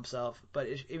to kill himself. But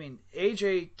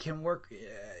AJ can work.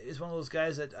 Is one of those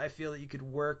guys that I feel that you could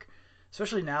work,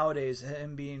 especially nowadays.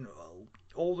 Him being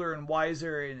older and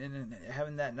wiser and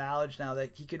having that knowledge now,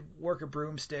 that he could work a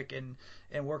broomstick and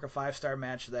work a 5-star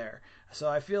match there. So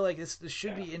I feel like this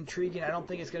should be intriguing. I don't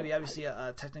think it's going to be obviously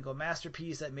a technical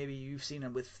masterpiece that maybe you've seen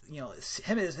him with.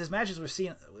 His matches were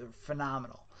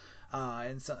phenomenal,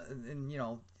 and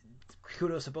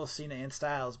kudos to both Cena and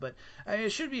Styles. But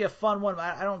it should be a fun one.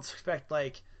 I don't expect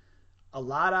like a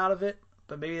lot out of it,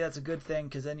 but maybe that's a good thing,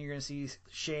 because then you're going to see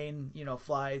Shane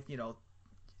fly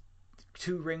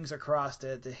 2 rings across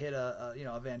to hit a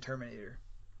Van Terminator.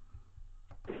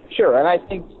 Sure, and I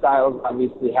think Styles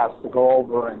obviously has to go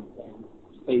over and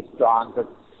stay strong,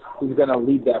 because he's going to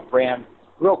lead that brand.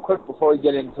 Real quick before we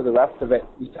get into the rest of it,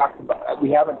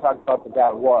 we haven't talked about the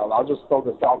Battle Royal. I'll just throw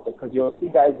this out there, because you'll see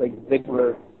guys like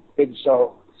Ziggler, Big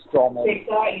Show, Strowman,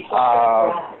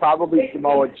 probably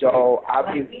Samoa Joe,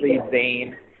 obviously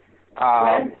Zayn,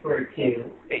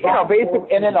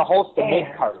 basically, and then a host of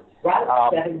mid-cards.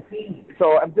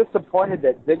 So I'm disappointed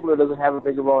that Ziggler doesn't have a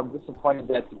bigger role. I'm disappointed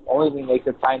that the only thing they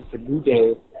could find for New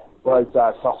Day was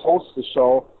to host the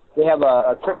show. They have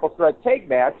a triple threat tag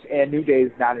match, and New Day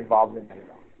is not involved in it.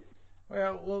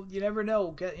 Well, you never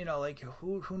know.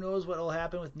 Who knows what will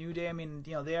happen with New Day? I mean,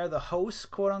 they are the hosts,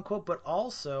 quote unquote, but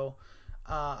also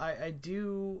I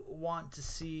do want to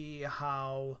see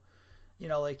how,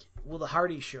 will the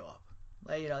Hardys show up?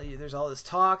 There's all this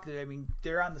talk.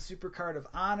 They're on the Supercard of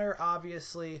Honor,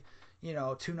 obviously,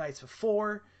 2 nights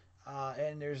before.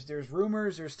 And there's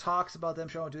rumors, there's talks about them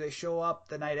showing. Do they show up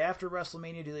the night after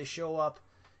WrestleMania? Do they show up?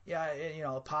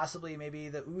 Yeah, possibly maybe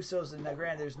the Usos. And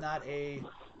granted, there's not a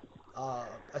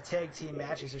tag team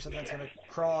match. Is there something that's going to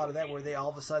crawl out of that where they all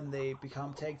of a sudden they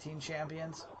become tag team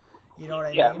champions? You know what I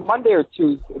mean? Yeah, Monday or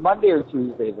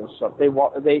Tuesday they'll show up.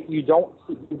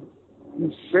 You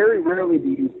very rarely do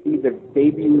you see the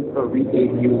debuts or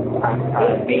re-debuts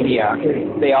on Mania.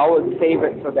 They always save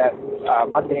it for that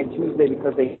Monday and Tuesday,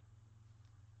 because they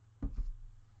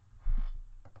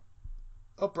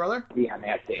be on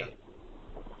that day.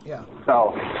 Yeah.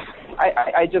 So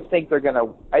I just think they're gonna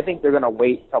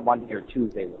wait till Monday or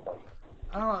Tuesday with them.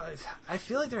 I don't know. I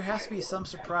feel like there has to be some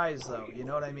surprise, though. You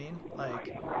know what I mean?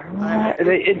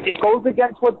 It goes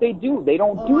against what they do. They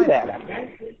don't do that.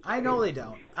 I know they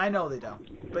don't.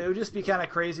 But it would just be kind of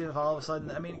crazy if all of a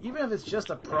sudden. Even if it's just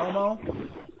a promo,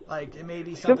 it may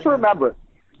be something. Just remember,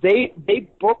 they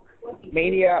book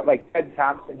Mania like Ted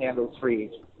Thompson handles free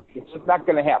agents. It's just not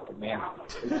going to happen, man.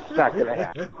 It's not going to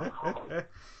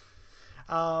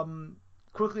happen.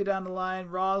 Quickly down the line,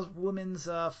 Raw's Women's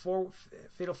Fatal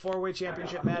 4-Way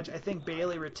Championship match. I think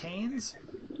Bayley retains.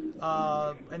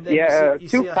 And then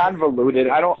too convoluted.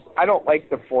 I don't like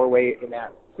the 4-way in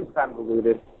that. Too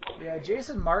convoluted. Yeah,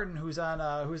 Jason Martin, who's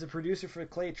a producer for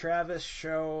Clay Travis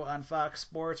show on Fox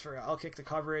Sports for I'll Kick the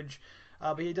Coverage,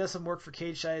 but he does some work for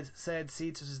Cage Side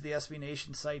Seats, which is the SB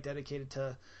Nation site dedicated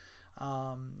to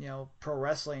pro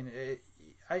wrestling.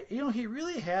 He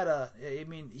really had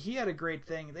he had a great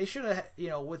thing. They should have,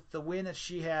 with the win that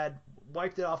she had,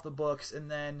 wiped it off the books,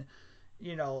 and then,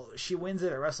 she wins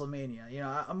it at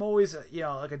WrestleMania. I'm always,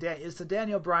 it's a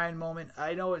Daniel Bryan moment.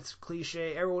 I know it's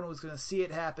cliche. Everyone was going to see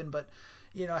it happen, but,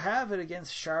 have it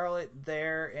against Charlotte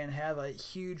there and have a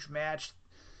huge match,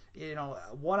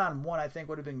 one-on-one, I think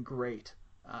would have been great,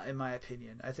 in my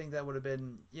opinion. I think that would have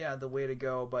been, the way to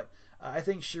go, but I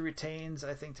think she retains,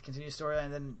 I think, to continue storyline,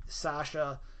 and then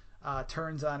Sasha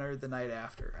turns on her the night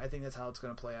after. I think that's how it's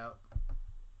going to play out.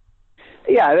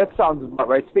 Yeah, that sounds about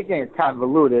right. Speaking of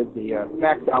convoluted, the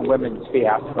SmackDown Women's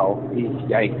fiasco.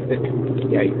 Yikes.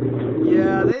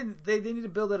 Yeah, they need to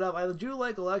build it up. I do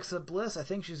like Alexa Bliss. I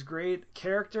think she's a great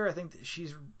character. I think that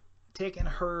she's taken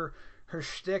her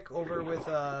shtick over with,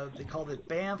 they called it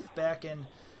Banff back in...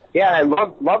 Yeah, I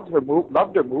loved her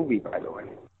movie, by the way.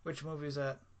 Which movie is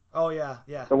that? Oh, yeah.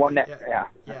 The one that,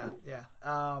 yeah.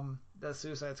 The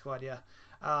Suicide Squad, yeah.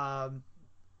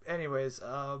 Anyways,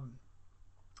 I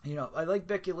like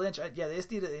Becky Lynch. They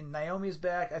just need it. Naomi's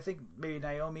back. I think maybe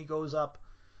Naomi goes up.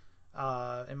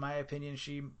 In my opinion,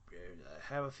 I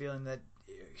have a feeling that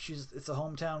it's a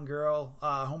hometown girl,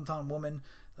 hometown woman,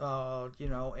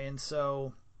 and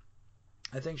so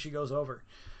I think she goes over.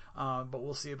 But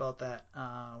we'll see about that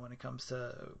when it comes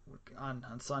to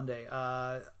on Sunday.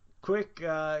 quick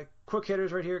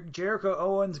hitters right here. Jericho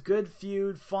Owens, good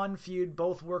feud, fun feud,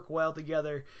 both work well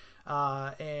together.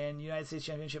 And United States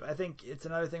Championship. I think it's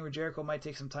another thing where Jericho might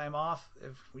take some time off.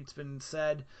 If it's been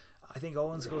said, I think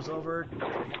Owens goes over,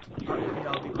 be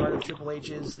part of Triple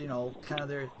H's, kind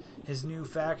of his new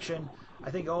faction. I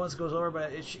think Owens goes over,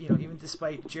 but even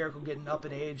despite Jericho getting up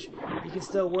in age, he can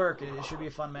still work. It should be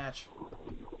a fun match.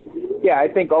 Yeah, I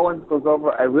think Owens goes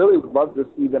over. I really would love to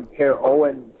see them pair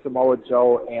Owen, Samoa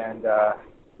Joe, and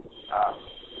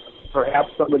perhaps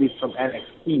somebody from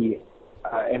NXT.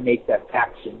 And make that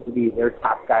faction to be their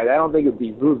top guy. I don't think it'd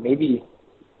be rude. Maybe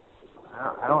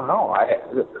I don't know.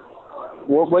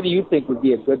 What do you think would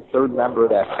be a good third member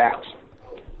of that faction?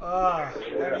 I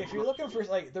mean, if you're looking for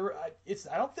I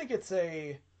don't think it's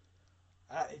a.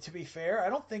 To be fair, I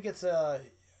don't think it's a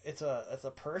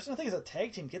person. I think it's a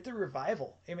tag team. Get the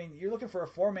Revival. I mean, you're looking for a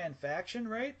 4-man faction,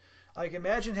 right? Like,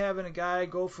 imagine having a guy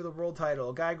go for the world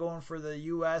title, a guy going for the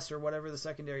U.S. or whatever the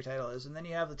secondary title is, and then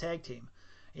you have the tag team.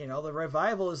 The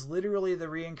Revival is literally the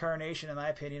reincarnation, in my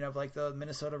opinion, of like the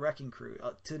Minnesota Wrecking Crew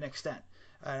to an extent,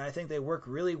 and I think they work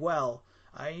really well.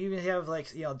 I even have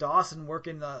Dawson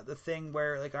working the thing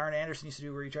where like Arn Anderson used to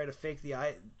do, where he tried to fake the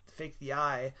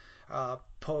eye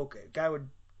poke. Guy would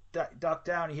duck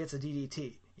down, he hits a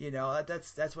DDT.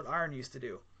 That's what Arn used to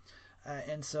do.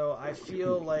 And so I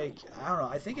feel like, I don't know,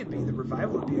 I think the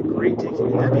Revival would be a great take.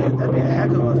 That'd be a heck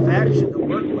of a faction to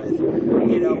work with. That'd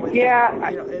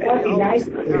be nice.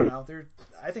 I don't know.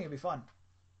 I think it'd be fun.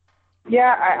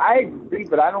 Yeah, I agree,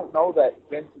 but I don't know that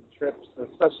Vince and Trips,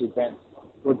 especially Vince,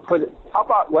 would put it. How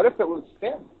about, what if it was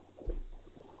Finn?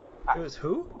 It was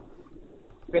who?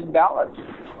 Finn Balor.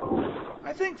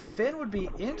 I think Finn would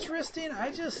be interesting. I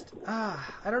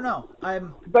don't know. I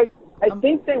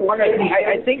think they want to.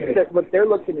 I think that what they're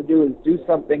looking to do is do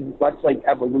something much like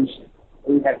Evolution.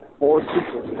 We had 4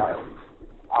 superstars.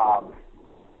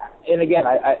 And again,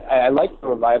 I like the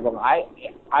Revival. I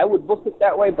would look at it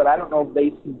that way, but I don't know if they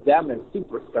see them as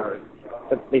superstars.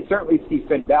 But they certainly see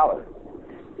Finn Balor.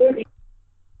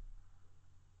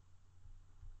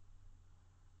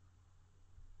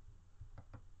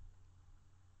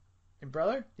 And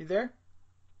brother, you there?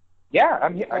 Yeah,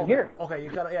 I'm here. Okay, you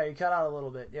cut out a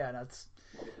little bit. Yeah, that's.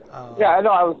 Yeah, I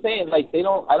know. I was saying, like,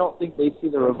 I don't think they see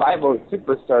the Revival as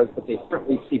superstars, but they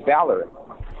certainly see Balor.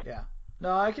 Yeah.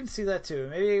 No, I can see that too.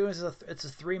 Maybe it's a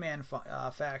 3-man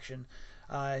faction.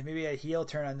 Maybe a heel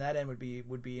turn on that end would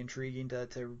be intriguing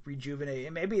to rejuvenate.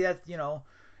 And maybe that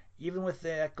even with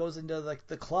that goes into like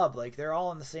the club, like they're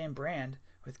all in the same brand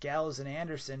with Gallows and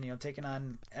Anderson, taking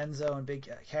on Enzo and Big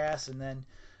Cass, and then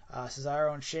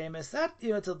Cesaro and Sheamus. That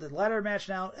it's the ladder match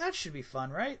now. That should be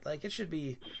fun, right? Like it should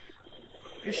be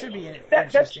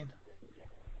interesting.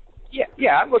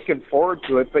 Yeah, I'm looking forward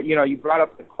to it. But you brought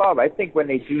up the club. I think when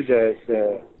they do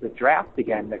the draft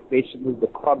again, that they should move the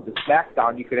club to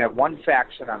SmackDown. You could have one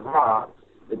faction on Raw,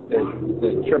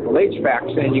 the Triple H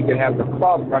faction, and you could have the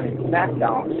club running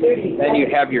SmackDown. Then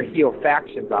you'd have your heel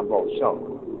factions on both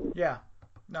shows. Yeah,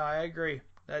 no, I agree.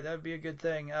 That would be a good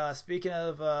thing. Speaking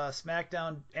of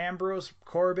SmackDown, Ambrose,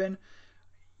 Corbin,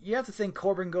 you have to think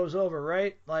Corbin goes over,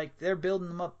 right? Like they're building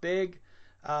him up big.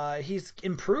 He's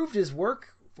improved his work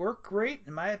rate,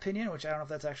 in my opinion, which I don't know if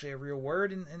that's actually a real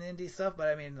word in indie stuff, but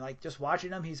I mean, like just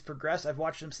watching him, he's progressed. I've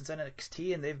watched him since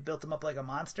NXT, and they've built him up like a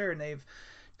monster, and they've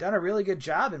done a really good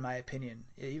job, in my opinion.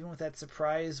 Even with that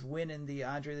surprise win in the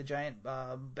Andre the Giant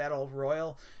Battle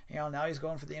Royal, now he's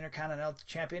going for the Intercontinental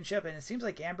Championship, and it seems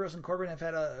like Ambrose and Corbin have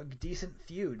had a decent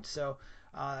feud. So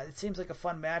it seems like a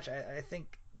fun match. I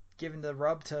think giving the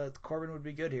rub to Corbin would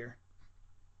be good here.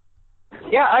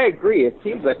 Yeah, I agree. It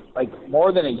seems like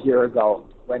more than a year ago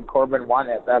when Corbin won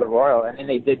at Battle Royal, and then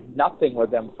they did nothing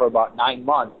with him for about 9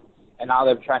 months, and now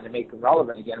they're trying to make him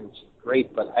relevant again, which is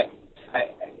great. But I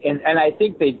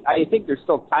think there's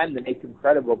still time to make him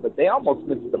credible, but they almost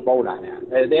missed the boat on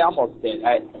that. They almost did.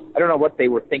 I don't know what they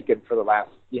were thinking for the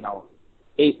last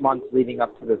 8 months leading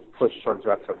up to this push towards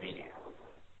WrestleMania.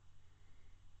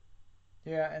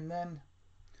 Yeah, and then.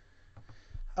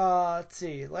 Let's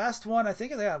see. Last one. I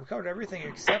think we covered everything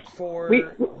except for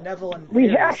Neville and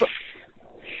Aries.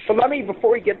 So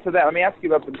before we get to that, let me ask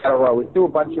you about the Battle Royal. We threw a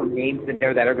bunch of names in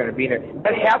there that are going to be there.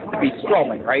 That has to be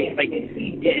Strowman, right? Like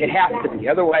it has to be.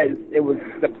 Otherwise,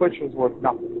 the push was worth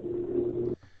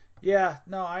nothing. Yeah.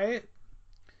 No, I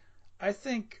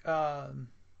think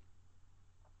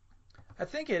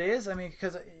it is. I mean,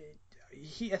 because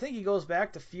I think he goes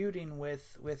back to feuding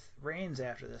with Reigns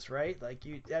after this, right? Like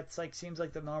that's like seems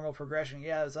like the normal progression.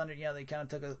 Yeah, it was they kind of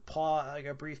took a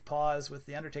brief pause with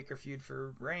the Undertaker feud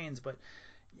for Reigns, but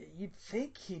you'd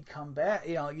think he'd come back.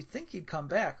 You'd think he'd come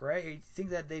back, right? You'd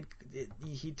think that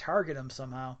he'd target him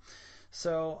somehow.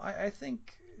 So I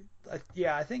think,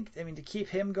 to keep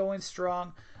him going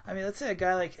strong. I mean, let's say a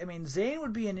guy like, Zayn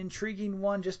would be an intriguing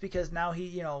one just because now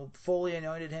he, fully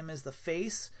anointed him as the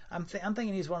face. I'm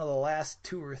thinking he's one of the last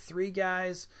 2 or 3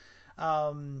 guys.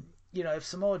 If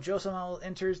Samoa Joe somehow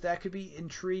enters, that could be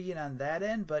intriguing on that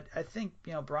end. But I think,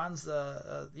 Braun's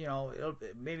the,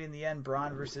 maybe in the end,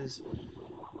 Braun versus,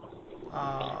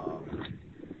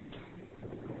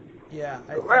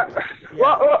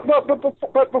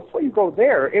 But before you go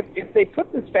there, if they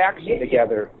put this faction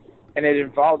together, and it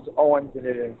involves Owens and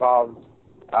it involves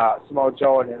Samoa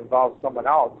Joe and it involves someone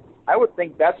else, I would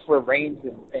think that's where Reigns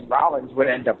and Rollins would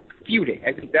end up feuding.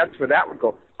 I think that's where that would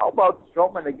go. How about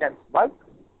Strowman against Lesnar?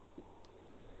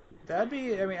 That'd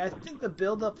be. I think the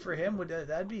build-up for him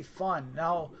that'd be fun.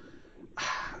 Now,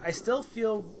 I still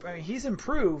feel. He's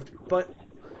improved, but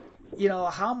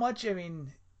how much. It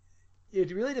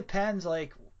really depends.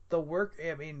 Like the work.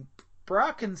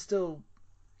 Brock can still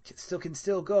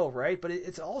go, right? But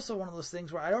it's also one of those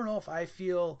things where I don't know if I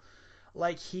feel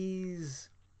like he's.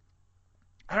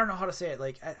 I don't know how to say it.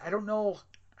 Like I don't know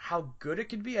how good it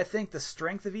could be. I think the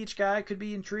strength of each guy could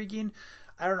be intriguing.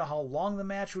 I don't know how long the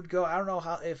match would go. I don't know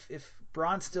how if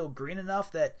Braun's still green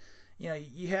enough that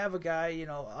you have a guy.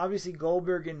 Obviously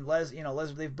Goldberg and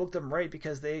Lesnar, they've booked them right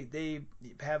because they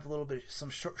have a little bit some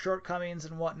shortcomings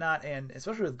and whatnot, and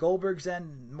especially with Goldberg's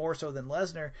end more so than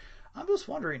Lesnar. I'm just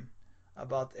wondering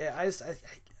about. I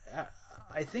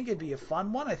think it'd be a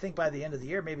fun one. I think by the end of the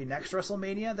year, maybe next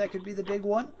WrestleMania, that could be the big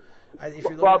one. If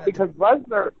you're because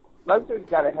Lesnar's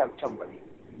got to have somebody.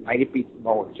 Might it be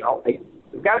Samoa Joe?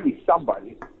 There's got to be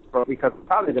somebody, because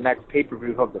probably the next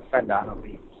pay-per-view he'll defend on will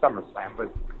be SummerSlam, but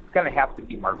it's going to have to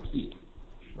be marquee.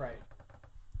 Right.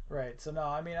 So no,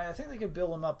 I think they could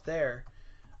build him up there,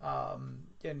 and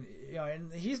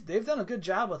they've done a good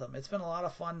job with him. It's been a lot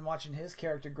of fun watching his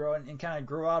character grow and kind of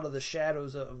grow out of the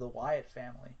shadows of the Wyatt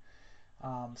family.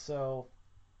 We'll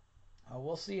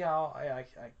see how.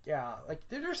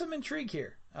 There's some intrigue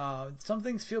here. Some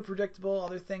things feel predictable,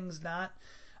 other things not.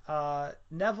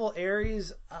 Neville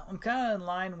Aries, I'm kind of in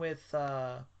line with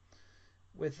I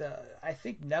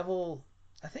think Neville.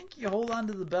 I think you hold on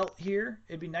to the belt here.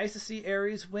 It'd be nice to see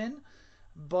Aries win,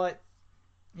 but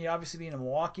obviously being a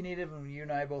Milwaukee native, and you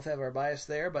and I both have our bias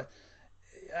there, but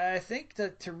I think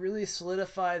to really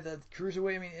solidify the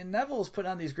cruiserweight. And Neville's put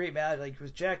on these great matches, like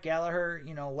with Jack Gallagher.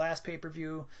 Last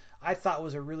pay-per-view I thought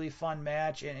was a really fun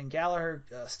match, and Gallagher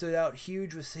stood out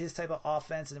huge with his type of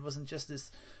offense, and it wasn't just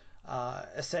this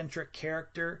eccentric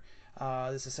character,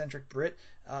 this eccentric Brit.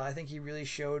 I think he really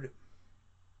showed,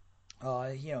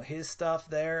 his stuff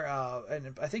there.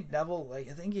 And I think Neville, I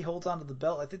think he holds on to the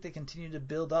belt. I think they continue to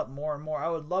build up more and more. I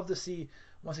would love to see,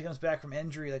 once he comes back from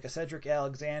injury, like a Cedric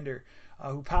Alexander,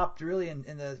 who popped really in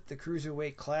the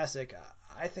Cruiserweight Classic.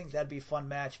 I think that'd be a fun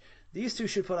match. These two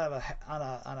should put on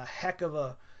a heck of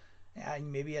a,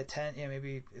 maybe a 10,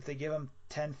 maybe if they give him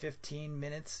 10, 15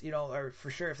 minutes, or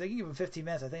for sure, if they can give him 15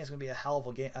 minutes, I think it's going to be a hell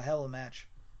of a match.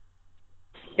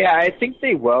 Yeah, I think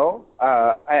they will.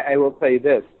 I will tell you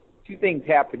this. 2 things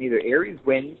happen. Either Aries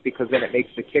wins, because then it makes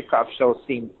the kickoff show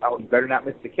seem, you better not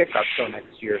miss the kickoff show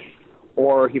next year.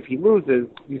 Or if he loses,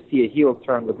 you see a heel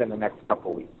turn within the next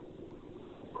couple weeks.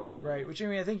 Right, which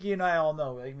I think you and I all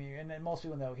know. And most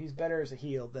people know he's better as a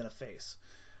heel than a face.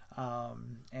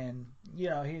 And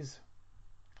he's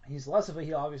less of a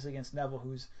heel, obviously, against Neville,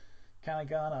 who's kind of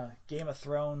got a Game of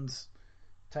Thrones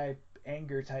type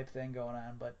anger type thing going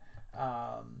on. But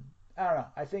I don't know.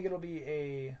 I think it'll be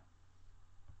a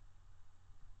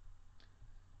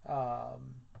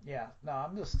I'm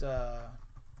just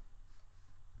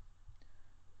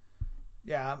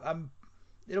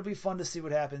it'll be fun to see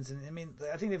what happens. And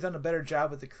I think they've done a better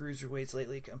job with the cruiserweights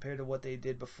lately compared to what they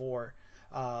did before,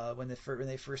 when they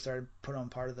first started putting on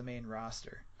part of the main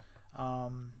roster.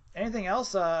 Anything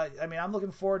else? I'm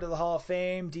looking forward to the Hall of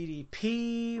Fame.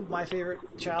 DDP, my favorite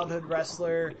childhood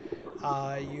wrestler.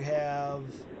 You have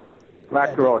Rock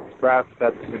and Roll Express,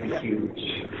 that's going to be huge.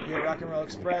 You have Rock and Roll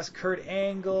Express, Kurt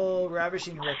Angle,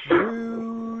 Ravishing Rick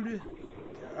Rude,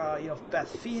 Beth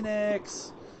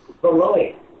Phoenix. But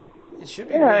really, it should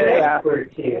be. Yeah. Beth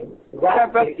Phoenix.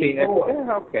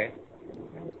 Yeah, okay.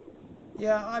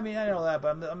 Yeah, I know that,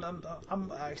 but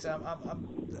I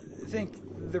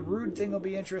think the Rude thing will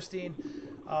be interesting.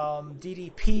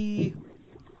 DDP,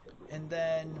 and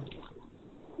then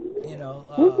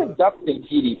who's inducting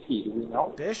DDP? Do we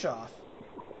know? Bischoff.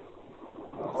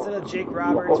 Instead of Jake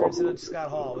Roberts or instead of Scott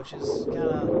Hall, which is kind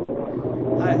of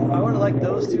I would have liked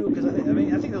those two, because I think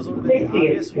those would have been the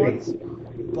obvious ones.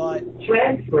 But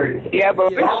yeah, but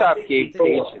Bischoff gave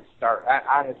Page a start.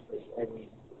 Honestly, I mean,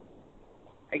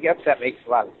 I guess that makes a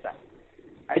lot of sense.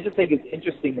 I just think it's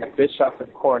interesting that Bischoff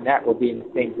and Cornette will be in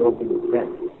the same building as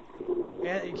Vince.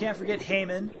 And you can't forget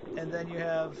Heyman, and then you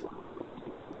have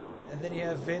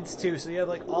Vince too. So you have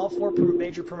like all four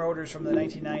major promoters from the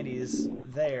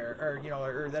 1990s there,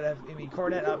 or that have. I mean,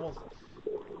 Cornette.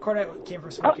 Cornette came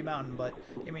from Smoky Mountain, but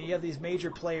I mean, you have these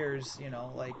major players.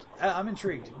 Like I'm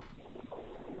intrigued.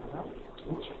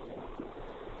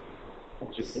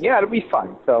 Interesting. Yeah, it'll be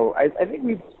fun. So I think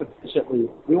we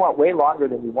went way longer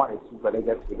than we wanted to, but I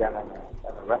guess we got on a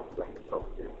wrestling show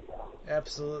here.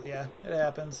 Absolutely, yeah, it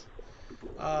happens.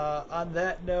 On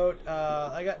that note,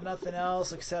 I got nothing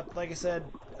else except, like I said,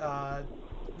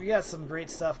 we got some great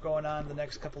stuff going on the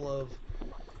next couple of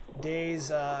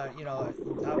days.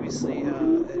 Obviously,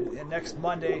 and next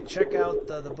Monday, check out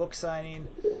the book signing.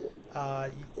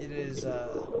 It is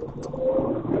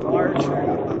April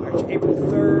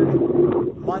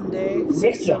 3rd, Monday,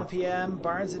 6 to 7 p.m.,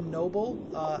 Barnes & Noble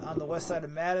on the west side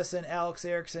of Madison. Alex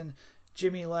Erickson,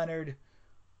 Jimmy Leonard,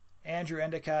 Andrew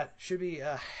Endicott. Should be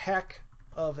a heck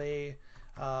of a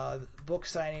book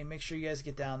signing. Make sure you guys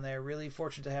get down there. Really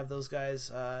fortunate to have those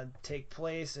guys take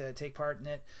part in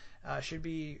it. Should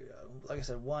be, like I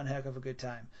said, one heck of a good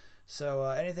time. So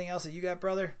anything else that you got,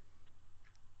 brother?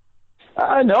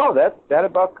 No, that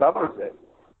about covers it.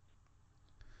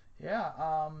 Yeah.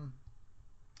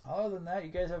 Other than that,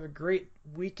 you guys have a great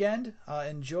weekend.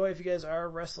 Enjoy, if you guys are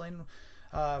wrestling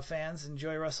fans,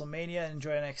 enjoy Wrestlemania,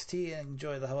 enjoy NXT, and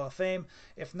enjoy the Hall of Fame.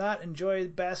 If not, enjoy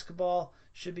basketball.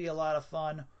 Should be a lot of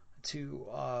fun to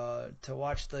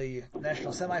watch the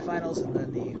national semifinals, and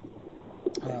then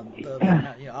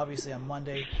obviously on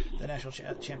Monday the national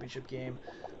championship game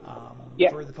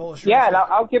for the Polish. Yeah, and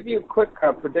I'll give you a quick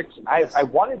prediction. Yes. I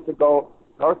wanted to go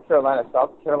North Carolina,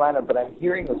 South Carolina, but I'm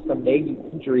hearing of some nagging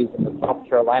injuries in the South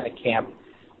Carolina camp,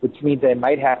 which means I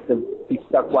might have to be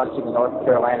stuck watching North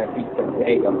Carolina beat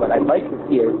Gonzaga. But I'd like to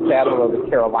see a battle of the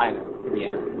Carolinas to the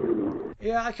end.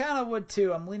 Yeah, I kind of would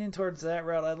too. I'm leaning towards that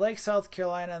route. I like South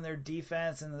Carolina and their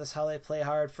defense and this how they play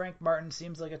hard. Frank Martin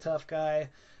seems like a tough guy,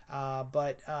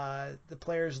 but the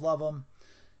players love him.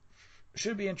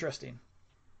 Should be interesting.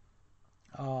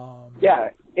 Yeah,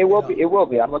 it will be. It will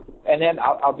be. I'm looking, and then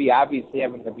I'll be obviously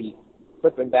having to be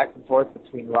flipping back and forth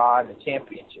between Raw and the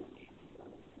championship.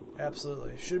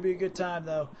 Absolutely, should be a good time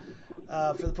though.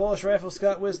 For the Polish Rifle,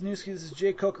 Scott Wisniewski, this is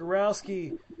Jay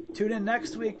Kokorowski. Tune in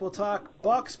next week. We'll talk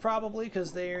Bucks probably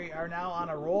because they are now on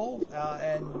a roll,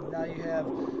 and now you have.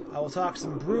 We'll talk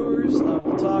some Brewers.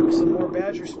 We'll talk some more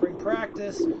Badger spring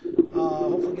practice.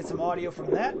 Hopefully get some audio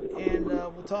from that, and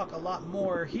we'll talk a lot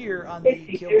more here on the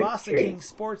Kielbasa King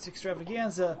Sports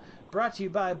Extravaganza, brought to you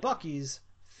by Bucky's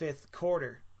Fifth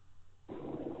Quarter.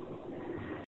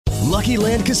 Lucky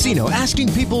Land Casino,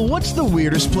 asking people, what's the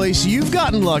weirdest place you've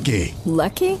gotten lucky?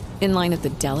 Lucky? In line at the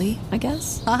deli, I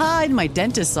guess? Aha, in my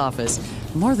dentist's office.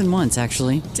 More than once,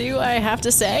 actually. Do I have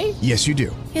to say? Yes, you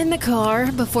do. In the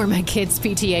car before my kids'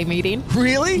 PTA meeting.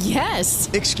 Really? Yes.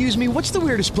 Excuse me, what's the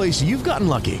weirdest place you've gotten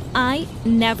lucky? I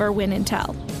never win and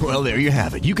tell. Well, there you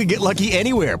have it. You can get lucky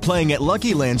anywhere, playing at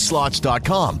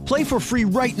LuckyLandSlots.com. Play for free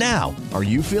right now. Are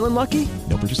you feeling lucky?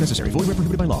 No purchase necessary. Void where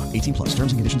prohibited by law. 18+.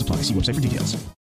 Terms and conditions apply. See website for details.